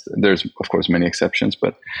generalized, there's of course many exceptions,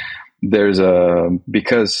 but there's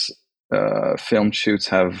because film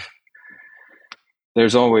shoots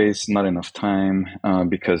there's always not enough time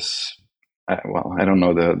because I don't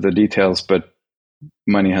know the details, but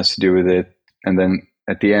money has to do with it. And then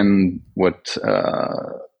at the end, what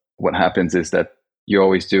happens is that you're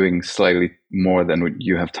always doing slightly more than what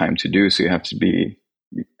you have time to do. So you have to be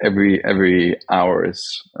every hour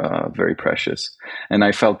is very precious. And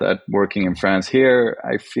I felt that working in France. Here,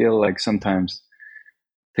 I feel like sometimes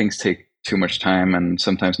things take too much time and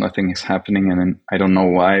sometimes nothing is happening. And I don't know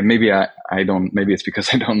why. Maybe I don't, maybe it's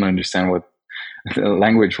because I don't understand what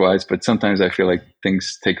language wise, but sometimes I feel like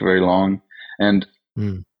things take very long. And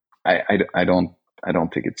I don't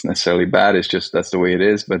think it's necessarily bad. It's just that's the way it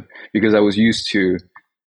is. But because I was used to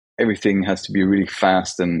everything has to be really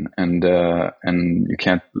fast and you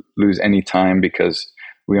can't lose any time because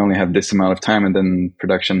we only have this amount of time, and then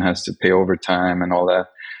production has to pay overtime and all that.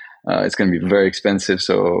 It's going to be very expensive.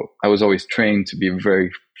 So I was always trained to be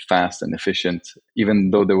very fast and efficient,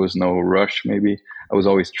 even though there was no rush. Maybe I was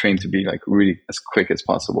always trained to be like really as quick as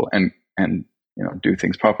possible and do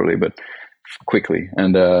things properly, but quickly.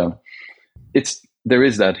 And there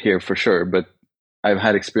is that here for sure. But I've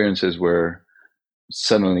had experiences where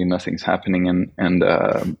suddenly nothing's happening, and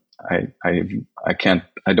I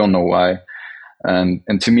don't know why.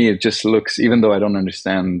 And to me, it just looks, even though I don't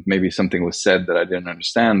understand, maybe something was said that I didn't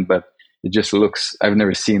understand, but it just looks, I've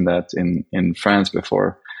never seen that in France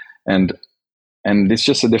before. And it's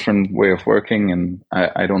just a different way of working, and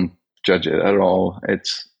I don't judge it at all.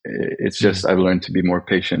 It's just, I've learned to be more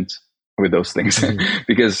patient with those things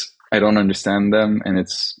because I don't understand them. And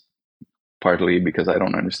it's partly because I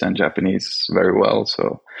don't understand Japanese very well.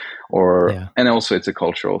 So, and also it's a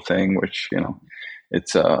cultural thing, which,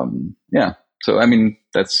 it's, yeah. So, I mean,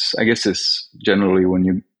 I guess it's generally when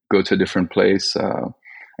you go to a different place. I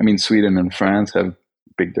mean, Sweden and France have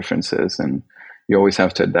big differences, and you always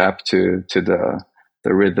have to adapt to the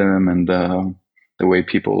rhythm and the way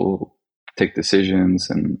people take decisions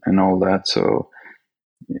and all that. So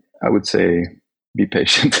I would say be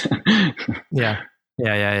patient. Yeah.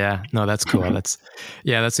 No, that's cool. That's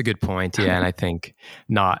a good point. Yeah. And I think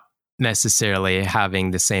not necessarily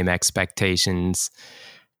having the same expectations.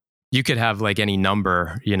 You could have like any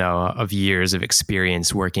number, of years of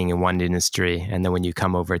experience working in one industry. And then when you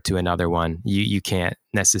come over to another one, you can't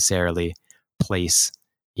necessarily place,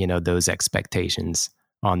 those expectations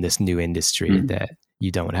on this new industry that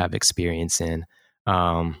you don't have experience in.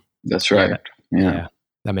 That's right. Yeah.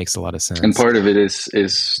 That makes a lot of sense. And part of it is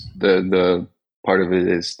the part of it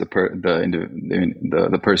is the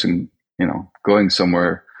person, going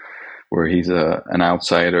somewhere where he's an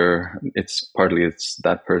outsider. It's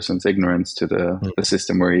that person's ignorance to the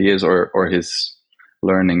system where he is, or his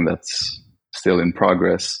learning that's still in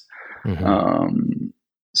progress.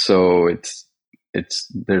 So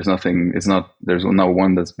there's no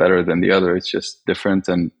one that's better than the other. It's just different,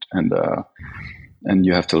 and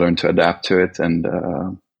you have to learn to adapt to it, and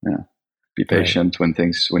be patient when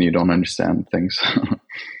you don't understand things.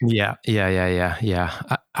 Yeah.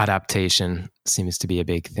 Adaptation seems to be a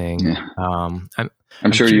big thing. Yeah.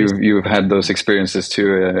 I'm sure you've had those experiences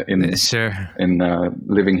too in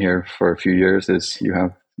living here for a few years. You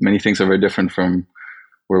have many things are very different from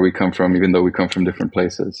where we come from, even though we come from different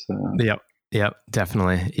places. Yep,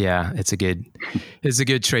 definitely. Yeah, it's a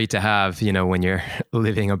good trait to have, when you're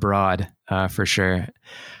living abroad, for sure.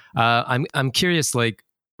 I'm curious, like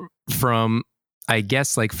from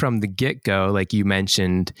the get-go, like you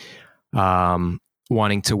mentioned,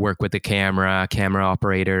 wanting to work with the camera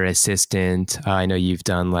operator, assistant. I know you've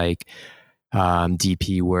done like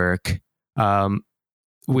DP work.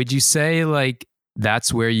 Would you say like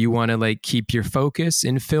that's where you want to like keep your focus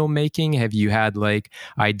in filmmaking? Have you had like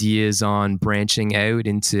ideas on branching out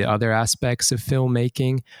into other aspects of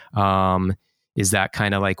filmmaking? Is that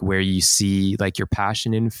kind of like where you see like your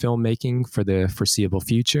passion in filmmaking for the foreseeable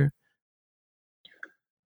future?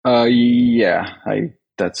 Yeah,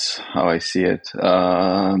 that's how I see it.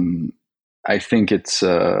 I think it's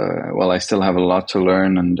I still have a lot to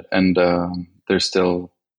learn, and there's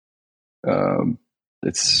still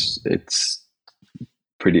it's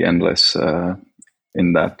pretty endless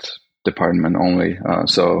in that department only.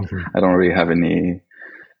 So I don't really have any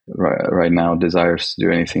right now desires to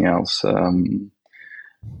do anything else.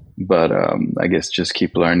 But I guess just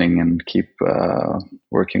keep learning and keep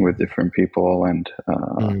working with different people and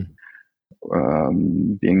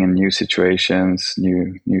being in new situations,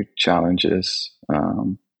 new challenges.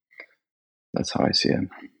 That's how I see it.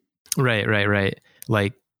 Right.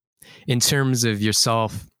 Like in terms of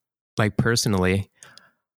yourself, like personally,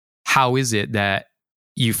 how is it that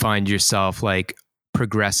you find yourself like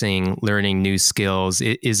progressing, learning new skills?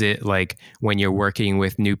 Is it like when you're working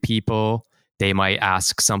with new people, they might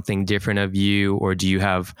ask something different of you, or do you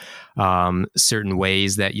have certain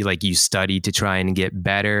ways that you study to try and get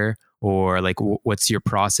better, or like what's your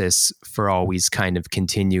process for always kind of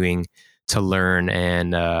continuing to learn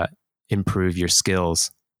and improve your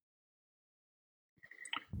skills?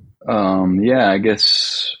 Yeah, I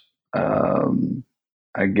guess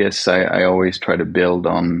I always try to build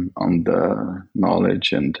on the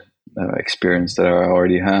knowledge and experience that I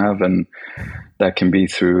already have, and that can be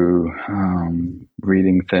through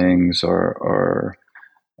reading things or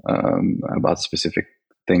about specific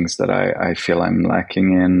things that I feel I'm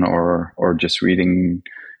lacking in, or just reading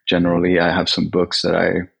generally. I have some books that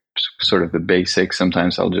I sort of the basics.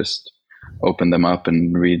 Sometimes I'll just open them up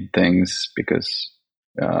and read things because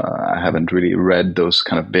I haven't really read those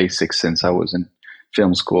kind of basics since I was in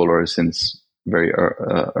film school or since very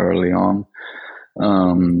early on.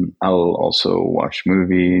 I'll also watch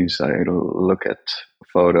movies. I'll look at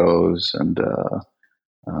photos and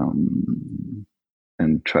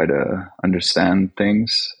try to understand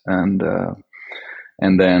things, and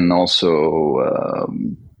then also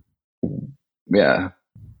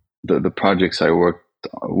the projects I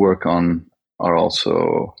work on are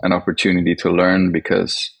also an opportunity to learn,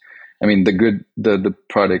 because I mean the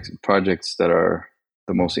projects that are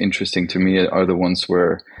the most interesting to me are the ones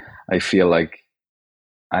where I feel like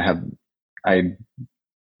I'm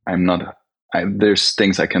not there's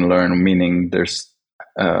things I can learn, meaning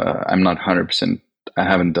I'm not 100%. I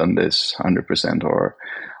haven't done this 100%, or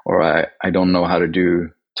I don't know how to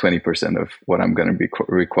do 20% of what I'm going to be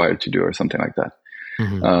required to do, or something like that.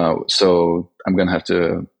 So I'm going to have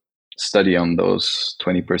to study on those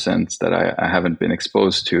 20% that I haven't been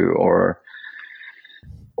exposed to, or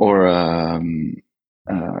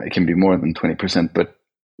it can be more than 20%, but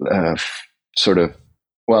sort of,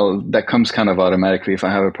 well, that comes kind of automatically. If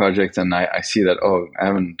I have a project and I see that, oh, I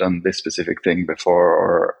haven't done this specific thing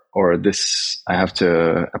before, or this, I have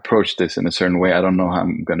to approach this in a certain way. I don't know how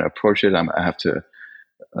I'm going to approach it. I have to,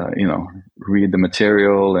 read the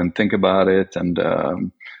material and think about it, and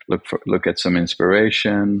look at some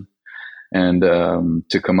inspiration, and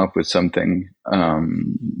to come up with something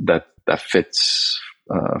that fits,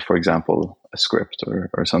 for example, a script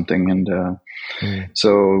or something. And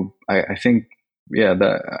so I think, yeah,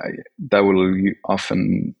 that will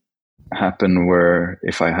often happen, where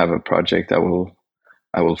if I have a project, I will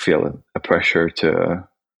feel a pressure to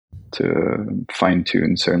fine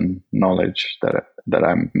tune certain knowledge that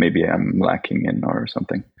I'm lacking in, or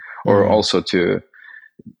something, or also to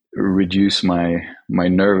reduce my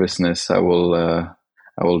nervousness. I will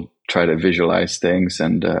try to visualize things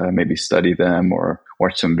and maybe study them, or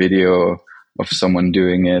watch some video of someone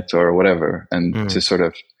doing it, or whatever, and to sort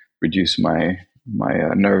of reduce my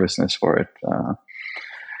nervousness for it,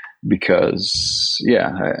 because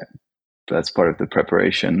that's part of the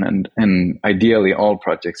preparation, and ideally all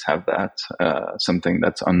projects have that, something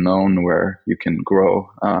that's unknown where you can grow.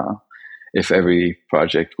 If every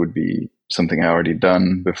project would be something I already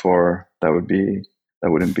done before, that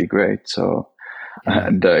wouldn't be great. So I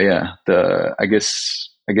guess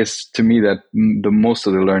to me that the most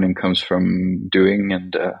of the learning comes from doing,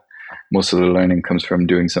 and most of the learning comes from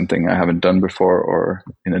doing something I haven't done before, or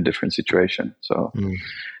in a different situation. So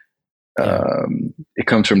it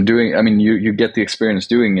comes from doing. I mean, you get the experience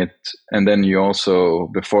doing it, and then you also,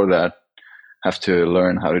 before that, have to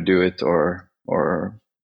learn how to do it, or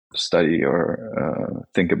study, or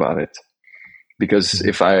think about it. Because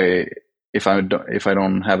if I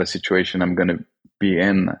don't have a situation I'm going to be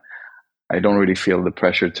in, I don't really feel the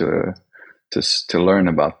pressure to learn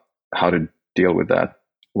about how to deal with that.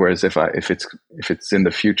 Whereas if it's in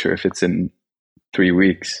the future, if it's in 3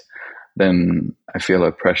 weeks, then I feel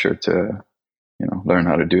a pressure to, learn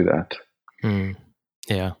how to do that.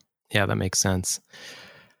 Yeah, that makes sense.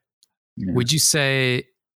 Yeah. Would you say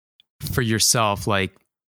for yourself, like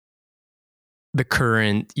the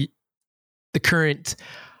current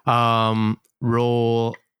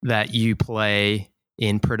role that you play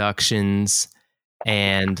in productions,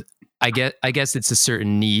 and I guess it's a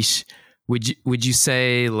certain niche. Would you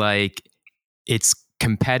say like it's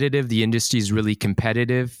competitive? The industry is really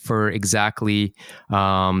competitive for exactly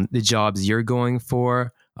the jobs you're going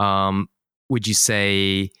for. Would you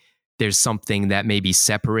say there's something that maybe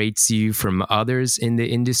separates you from others in the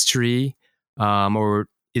industry, or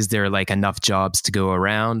is there like enough jobs to go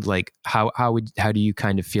around? Like how do you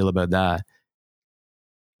kind of feel about that?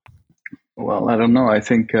 Well, I don't know. I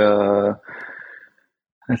think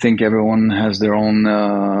everyone has their own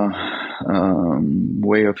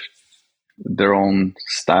way of their own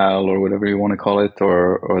style or whatever you want to call it,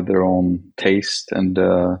 or their own taste, and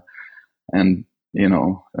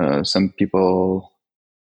some people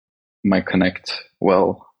might connect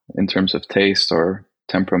well in terms of taste or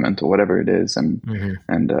temperament or whatever it is, Mm-hmm.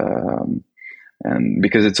 and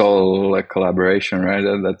because it's all like collaboration, right?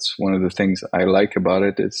 That's one of the things I like about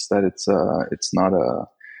it. It's that it's not a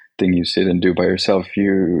thing you sit and do by yourself.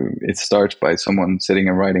 It starts by someone sitting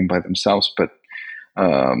and writing by themselves, but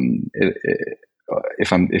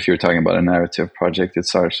if you're talking about a narrative project, it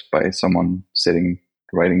starts by someone sitting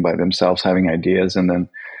writing by themselves, having ideas, and then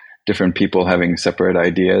different people having separate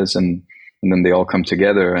ideas, and then they all come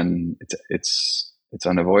together, and it's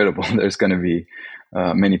unavoidable. There's going to be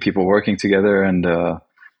many people working together, and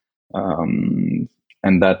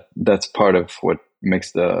that's part of what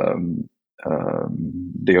makes the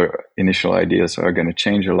initial ideas are going to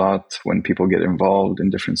change a lot when people get involved in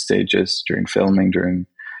different stages during filming, during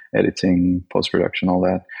editing, post production, all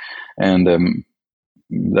that, and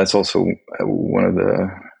that's also one of the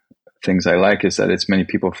things I like, is that it's many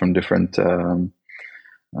people from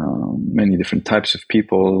many different types of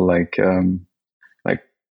people, like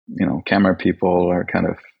camera people are kind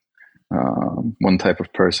of one type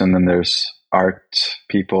of person, and there's art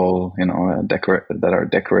people, that are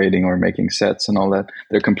decorating or making sets and all that.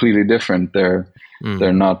 They're completely different. They're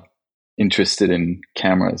not interested in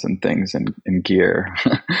cameras and things and gear,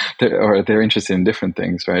 they're interested in different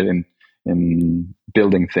things, right? In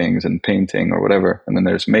building things and painting or whatever. And then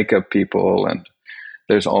there's makeup people, and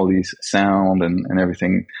there's all these sound and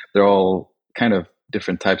everything. They're all kind of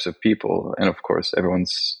different types of people, and of course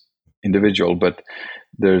everyone's individual, but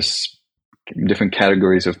there's different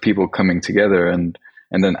categories of people coming together, and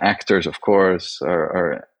then actors, of course,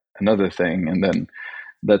 are another thing, and then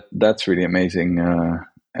that's really amazing.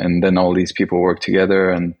 And then all these people work together,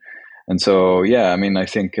 and so yeah, I mean, I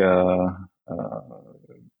think a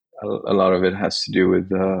lot of it has to do with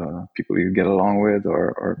people you get along with,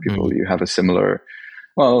 or people you have a similar.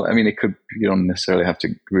 Well, I mean, you don't necessarily have to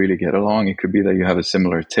really get along. It could be that you have a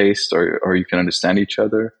similar taste, or you can understand each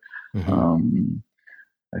other. Mm-hmm.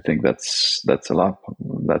 I think that's a lot.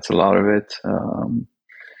 That's a lot of it.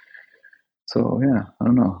 So yeah, I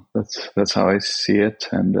don't know. That's how I see it,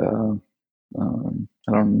 and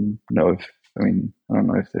I don't know if I don't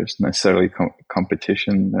know if there's necessarily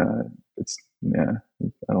competition. It's yeah,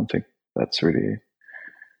 I don't think that's really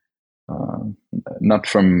not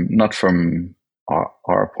from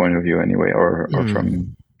our point of view anyway, or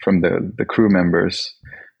from the crew members.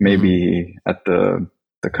 Maybe at the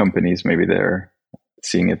companies, maybe they're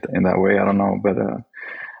seeing it in that way. I don't know,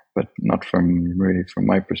 but not from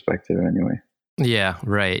my perspective anyway. Yeah,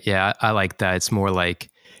 right. Yeah, I like that. It's more like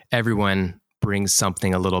everyone brings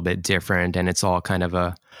something a little bit different, and it's all kind of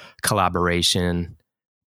a collaboration.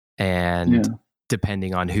 And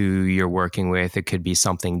depending on who you're working with, it could be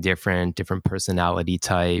something different personality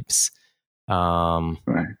types. Right.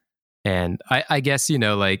 And I guess,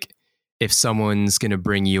 like if someone's going to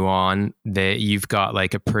bring you on, that you've got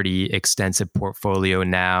like a pretty extensive portfolio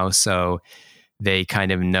now. So they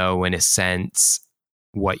kind of know in a sense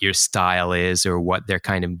what your style is, or what they're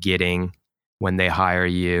kind of getting when they hire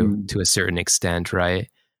you to a certain extent, right?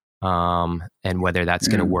 And whether that's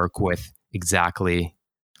going to work with exactly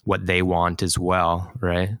what they want as well,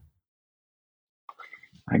 right?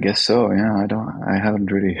 I guess so. Yeah, I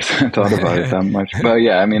haven't really thought about it that much, but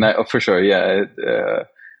yeah, I mean, for sure. Yeah.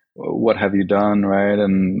 What have you done, right?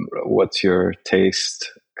 And what's your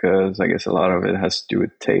taste? Because I guess a lot of it has to do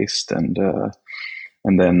with taste, and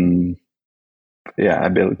then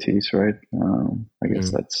abilities, right? I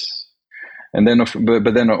guess that's, and then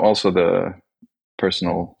but then also the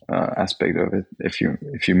personal aspect of it. If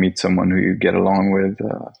you meet someone who you get along with,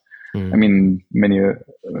 I mean,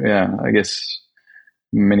 I guess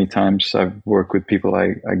many times I've worked with people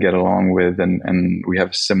I get along with, and we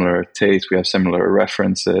have similar tastes, we have similar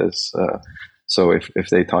references. So if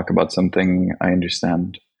they talk about something, I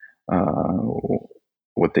understand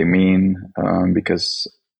what they mean, because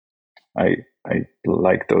I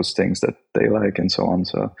like those things that they like, and so on.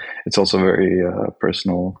 So it's also very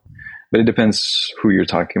personal but it depends who you're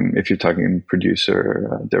talking. If you're talking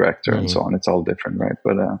producer, director, and so on, it's all different, right?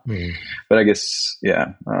 But I guess,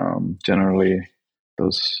 yeah, generally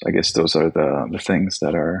those are the things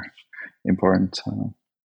that are important.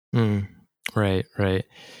 Right, right.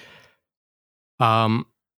 I'm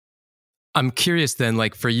curious then,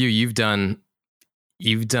 like for you, you've done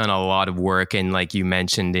a lot of work, and like you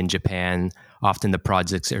mentioned in Japan, often the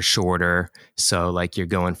projects are shorter, so like you're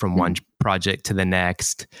going from one project to the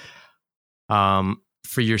next.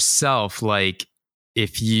 For yourself, like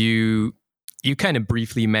if you kind of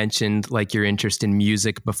briefly mentioned like your interest in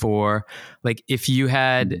music before, like if you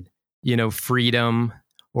had, freedom,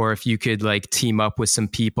 or if you could like team up with some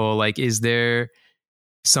people, like is there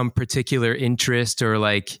some particular interest or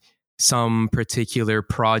like some particular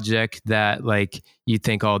project that like you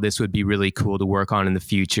think, oh, this would be really cool to work on in the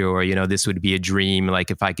future, or this would be a dream,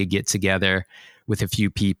 like if I could get together with a few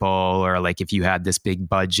people, or like if you had this big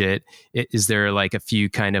budget? Is there like a few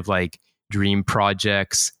kind of like dream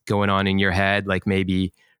projects going on in your head, like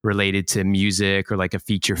maybe related to music or like a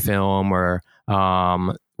feature film, or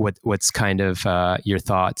what's kind of your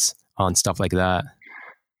thoughts on stuff like that?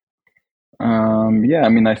 Yeah, I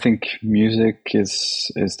mean, I think music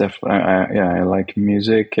is definitely. Yeah, I like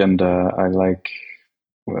music, and I like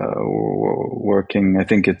working. I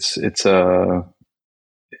think it's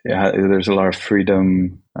yeah, there's a lot of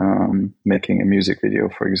freedom making a music video,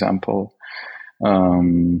 for example.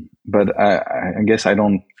 But I guess I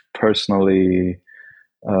don't personally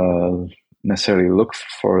necessarily look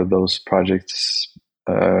for those projects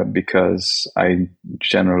because I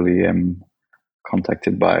generally am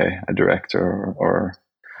contacted by a director or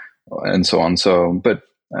and so on. So, but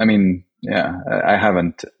I mean, yeah, I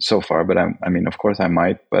haven't so far, but I mean, of course I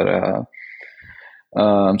might, but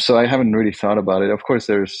so I haven't really thought about it. Of course,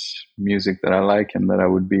 there's music that I like and that I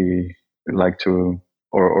would be like to,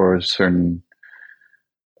 or certain.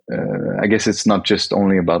 I guess it's not just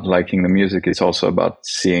only about liking the music; it's also about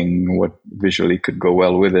seeing what visually could go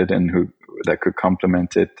well with it and who that could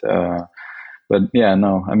complement it. But yeah,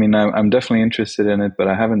 no, I mean, I'm definitely interested in it, but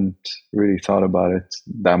I haven't really thought about it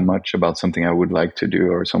that much, about something I would like to do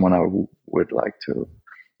or someone I would like to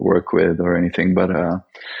work with or anything. But I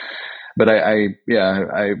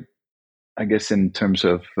guess in terms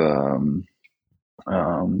of,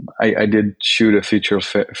 I did shoot a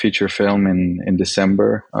feature film in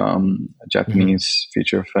December, a Japanese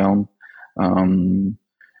feature film,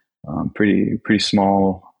 pretty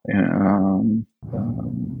small,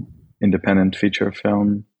 independent feature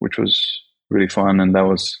film, which was really fun. And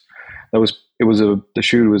the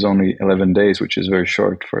shoot was only 11 days, which is very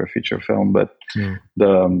short for a feature film, but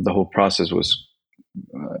the whole process was,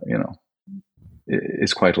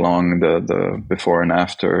 it's quite long. The before and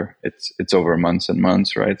after, it's over months and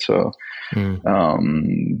months, right? So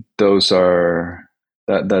those are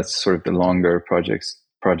that's sort of the longer project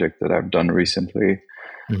that I've done recently.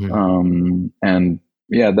 And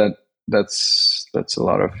yeah, that's a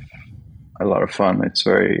lot of fun. It's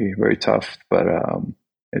very, very tough, but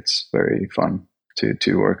it's very fun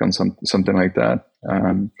to work on something like that.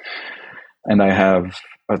 And I have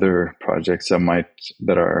other projects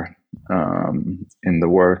that are in the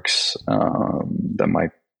works that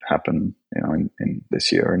might happen, in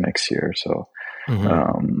this year or next year. So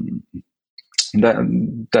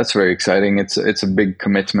that's very exciting. It's a big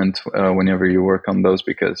commitment whenever you work on those,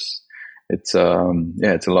 because it's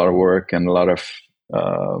it's a lot of work and a lot of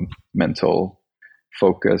mental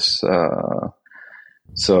focus. But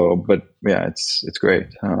yeah, it's great.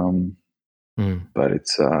 But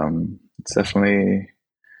it's definitely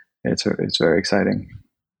it's very exciting.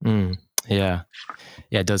 Yeah,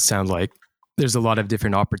 it does sound like there's a lot of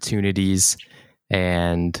different opportunities,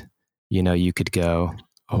 and you could go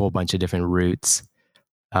a whole bunch of different routes.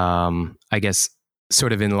 I guess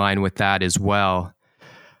sort of in line with that as well.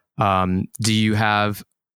 Do you have,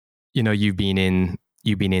 you've been in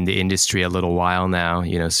the industry a little while now,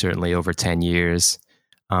 certainly over 10 years,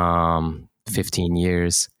 15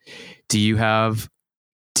 years. Do you have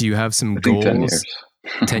some goals? 10 years.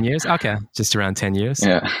 10 years? Okay. Just around 10 years.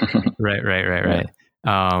 Yeah. Right.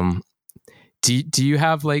 Do you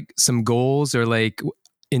have like some goals, or like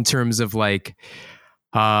in terms of like,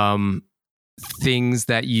 things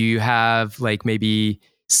that you have like maybe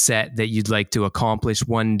set that you'd like to accomplish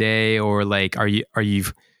one day, or like are you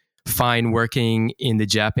fine working in the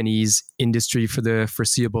Japanese industry for the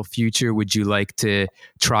foreseeable future? Would you like to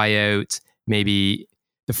try out maybe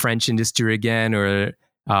the French industry again, or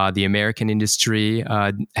the American industry?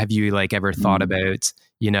 Have you like ever thought about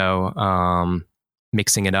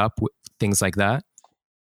mixing it up, things like that?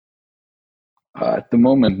 At the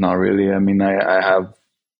moment, not really. I mean, I have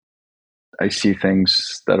I see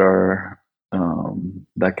things that are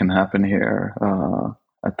that can happen here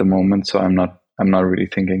at the moment. So I'm not really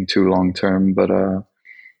thinking too long term, but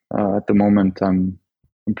at the moment I'm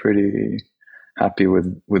pretty happy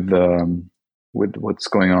with what's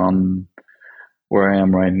going on where I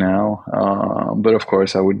am right now. But of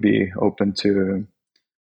course, I would be open to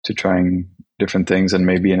trying different things, and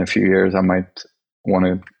maybe in a few years I might want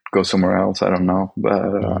to go somewhere else. I don't know, but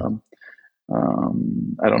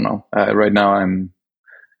I don't know. Right now,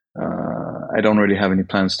 I don't really have any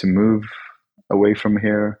plans to move away from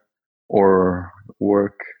here or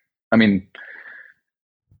work. I mean,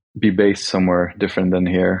 be based somewhere different than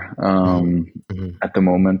here at the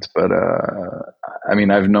moment. But I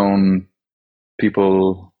mean, I've known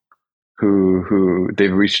people who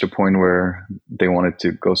they've reached a point where they wanted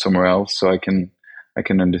to go somewhere else. So I can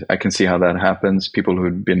see how that happens. People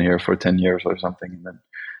who'd been here for 10 years or something, and then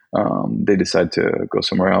they decide to go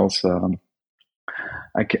somewhere else.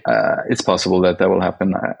 It's possible that will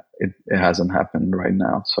happen. It hasn't happened right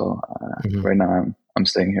now. So right now I'm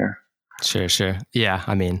staying here. Sure. Yeah.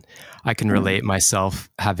 I mean, I can relate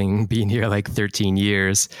myself having been here like 13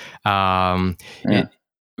 years.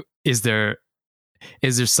 Is there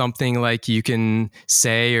something like you can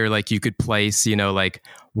say, or like you could place, like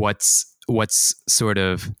what's sort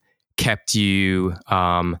of kept you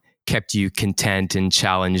content and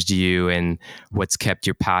challenged you, and what's kept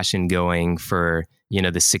your passion going for,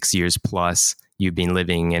 the 6 years plus you've been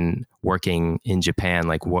living and working in Japan?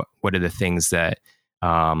 Like what are the things that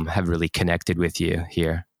have really connected with you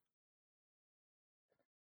here?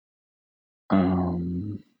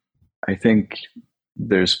 I think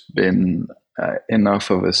there's been enough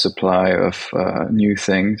of a supply of new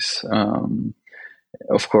things.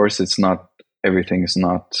 Of course, everything is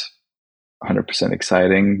not 100%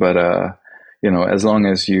 exciting, but as long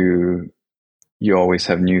as you always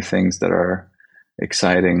have new things that are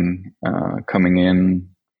exciting coming in,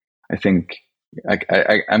 I think.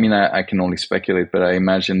 I mean, I can only speculate, but I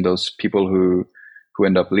imagine those people who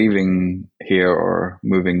end up leaving here or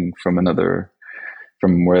moving from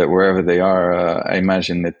wherever they are, I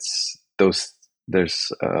imagine there's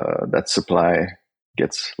that supply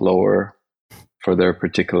gets lower for their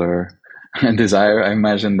particular desire. I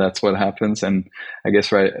imagine that's what happens. And I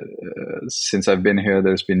guess since I've been here,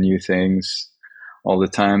 there's been new things all the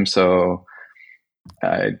time. So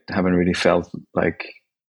I haven't really felt like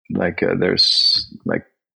there's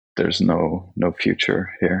no future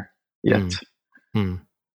here yet.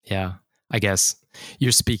 Yeah, I guess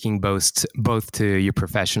you're speaking both to your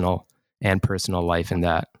professional and personal life in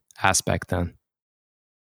that aspect then.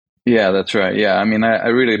 Yeah, that's right. Yeah, I mean, I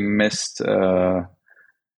really missed. I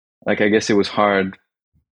guess it was hard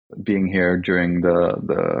being here during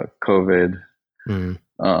the COVID,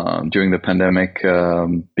 during the pandemic,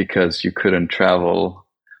 because you couldn't travel.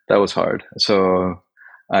 That was hard. So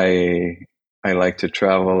I like to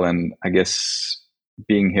travel, and I guess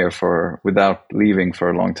being here without leaving for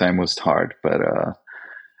a long time was hard. But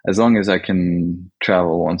as long as I can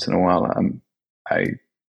travel once in a while,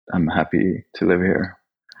 I'm happy to live here.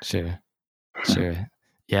 Sure.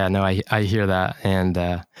 Yeah, no, I hear that, and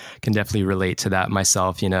can definitely relate to that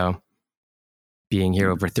myself. Being here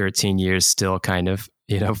over 13 years, still kind of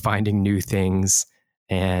finding new things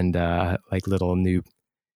and like little new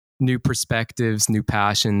perspectives, new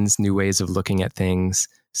passions, new ways of looking at things.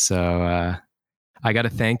 So I got to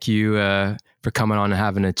thank you for coming on and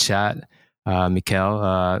having a chat,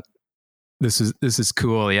 Mikael. This is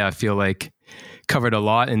cool. Yeah, I feel like covered a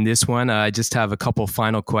lot in this one. I just have a couple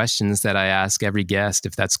final questions that I ask every guest,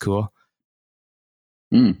 if that's cool.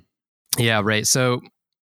 Yeah, right. So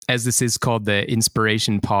as this is called the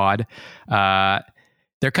Inspiration Pod,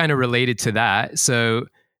 they're kind of related to that. So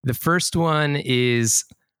the first one is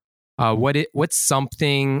what's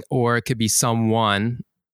something, or it could be someone.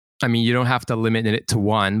 I mean, you don't have to limit it to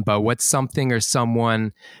one, but what's something or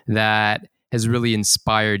someone that has really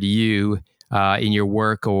inspired you in your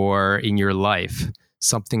work or in your life?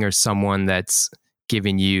 Something or someone that's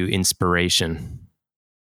given you inspiration?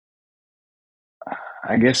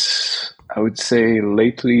 I guess I would say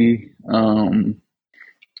lately,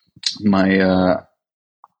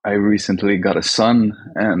 I recently got a son,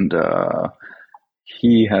 and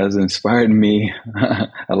he has inspired me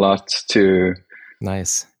a lot to.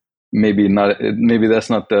 Nice. Maybe that's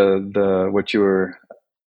not the what you were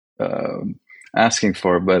asking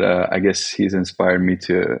for, but I guess he's inspired me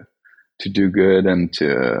to do good and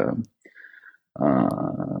to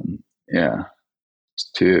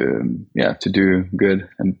do good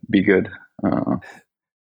and be good.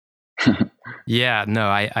 Yeah, no,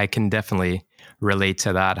 I can definitely relate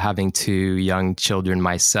to that. Having two young children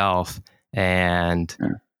myself, And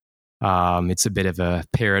it's a bit of a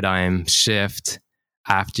paradigm shift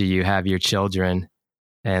after you have your children.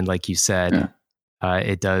 And like you said,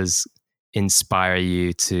 it does inspire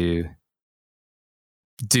you to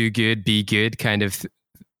do good, be good. Kind of,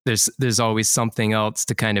 there's always something else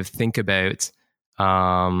to kind of think about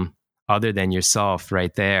other than yourself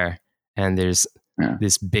right there. And there's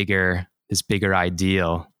this bigger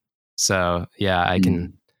ideal. So yeah, I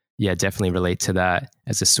can definitely relate to that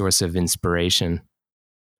as a source of inspiration.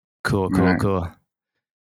 Cool.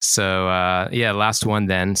 So last one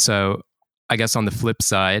then. So I guess on the flip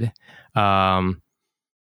side,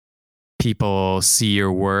 people see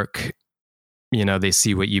your work, they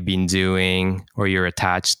see what you've been doing, or you're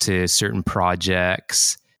attached to certain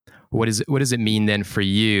projects. What does it mean then for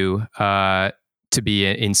you to be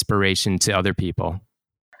an inspiration to other people?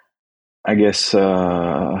 I guess,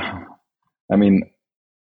 I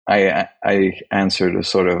answered a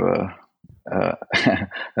sort of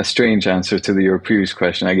a strange answer to your previous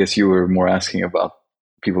question. I guess you were more asking about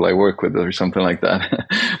people I work with or something like that.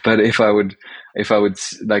 But if I would,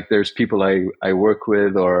 like, there's people I work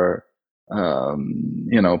with, or,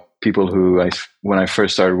 people who when I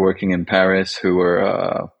first started working in Paris, who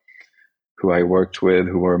I worked with,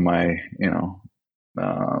 who were my,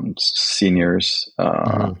 seniors,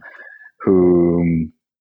 who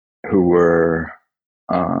were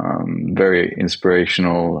very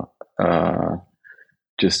inspirational.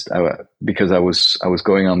 Because I was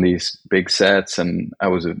going on these big sets, and I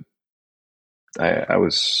was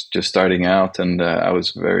just starting out, and I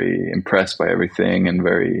was very impressed by everything, and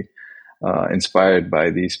very inspired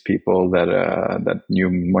by these people that knew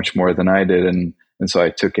much more than I did, and so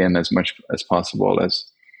I took in as much as possible as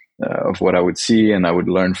of what I would see, and I would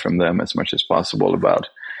learn from them as much as possible about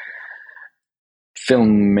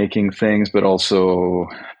filmmaking things, but also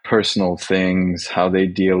personal things, how they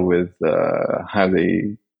deal with how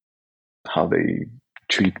they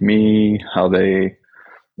treat me, how they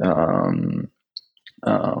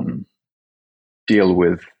deal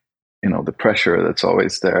with the pressure that's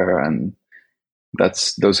always there, and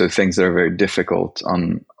those are things that are very difficult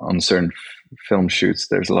on certain film shoots.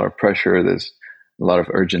 There's a lot of pressure, there's a lot of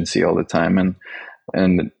urgency all the time,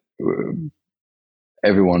 and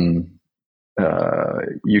everyone,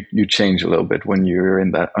 you change a little bit when you're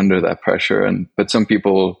under that pressure. But some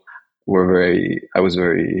people I was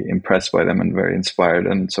very impressed by them and very inspired.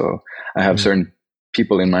 And so I have certain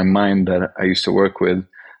people in my mind that I used to work with,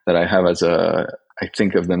 that I have I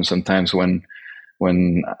think of them sometimes when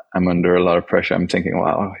I'm under a lot of pressure. I'm thinking,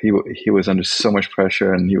 wow, he was under so much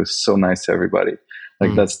pressure, and he was so nice to everybody.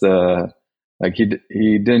 Like he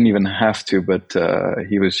didn't even have to, but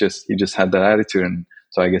he just had that attitude. And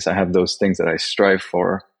so I guess I have those things that I strive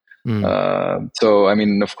for. So I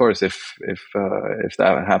mean, of course, if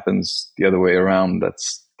that happens the other way around, that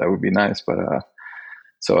would be nice. But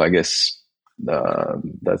so I guess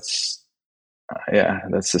that's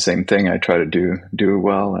the same thing. I try to do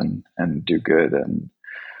well and do good, and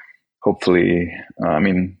hopefully,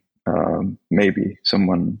 maybe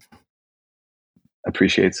someone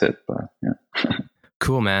appreciates it. But yeah.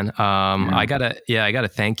 Cool, man. I gotta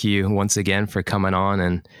thank you once again for coming on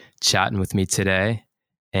and chatting with me today,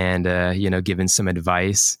 and giving some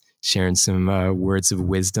advice, sharing some words of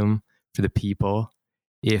wisdom for the people.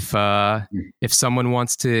 If someone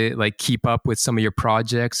wants to keep up with some of your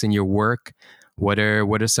projects and your work, what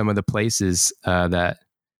are some of the places that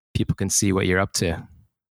people can see what you're up to?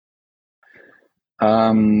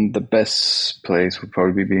 The best place would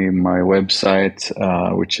probably be my website,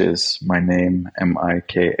 which is my name,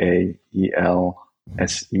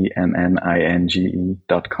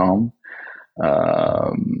 MikaelSenninge.com.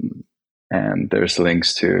 And there's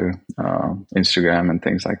links to Instagram and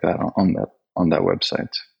things like that on that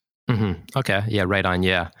website. Mm-hmm. Okay. Yeah. Right on.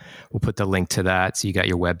 Yeah. We'll put the link to that. So you got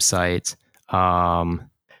your website. I'll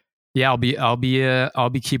be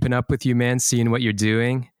keeping up with you, man, seeing what you're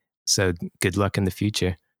doing. So good luck in the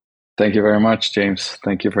future. Thank you very much, James.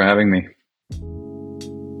 Thank you for having me.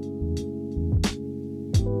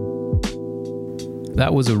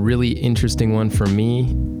 That was a really interesting one for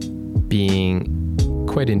me, being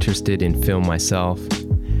quite interested in film myself.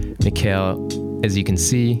 Mikael, as you can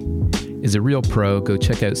see, is a real pro. Go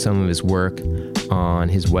check out some of his work on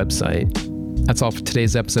his website. That's all for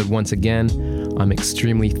today's episode. Once again, I'm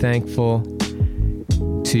extremely thankful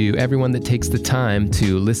to everyone that takes the time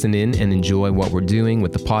to listen in and enjoy what we're doing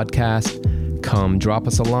with the podcast. Come drop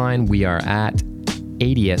us a line. We are at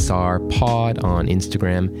ADSR Pod on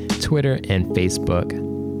Instagram, Twitter, and Facebook.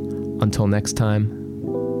 Until next time,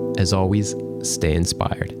 as always, stay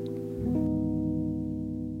inspired.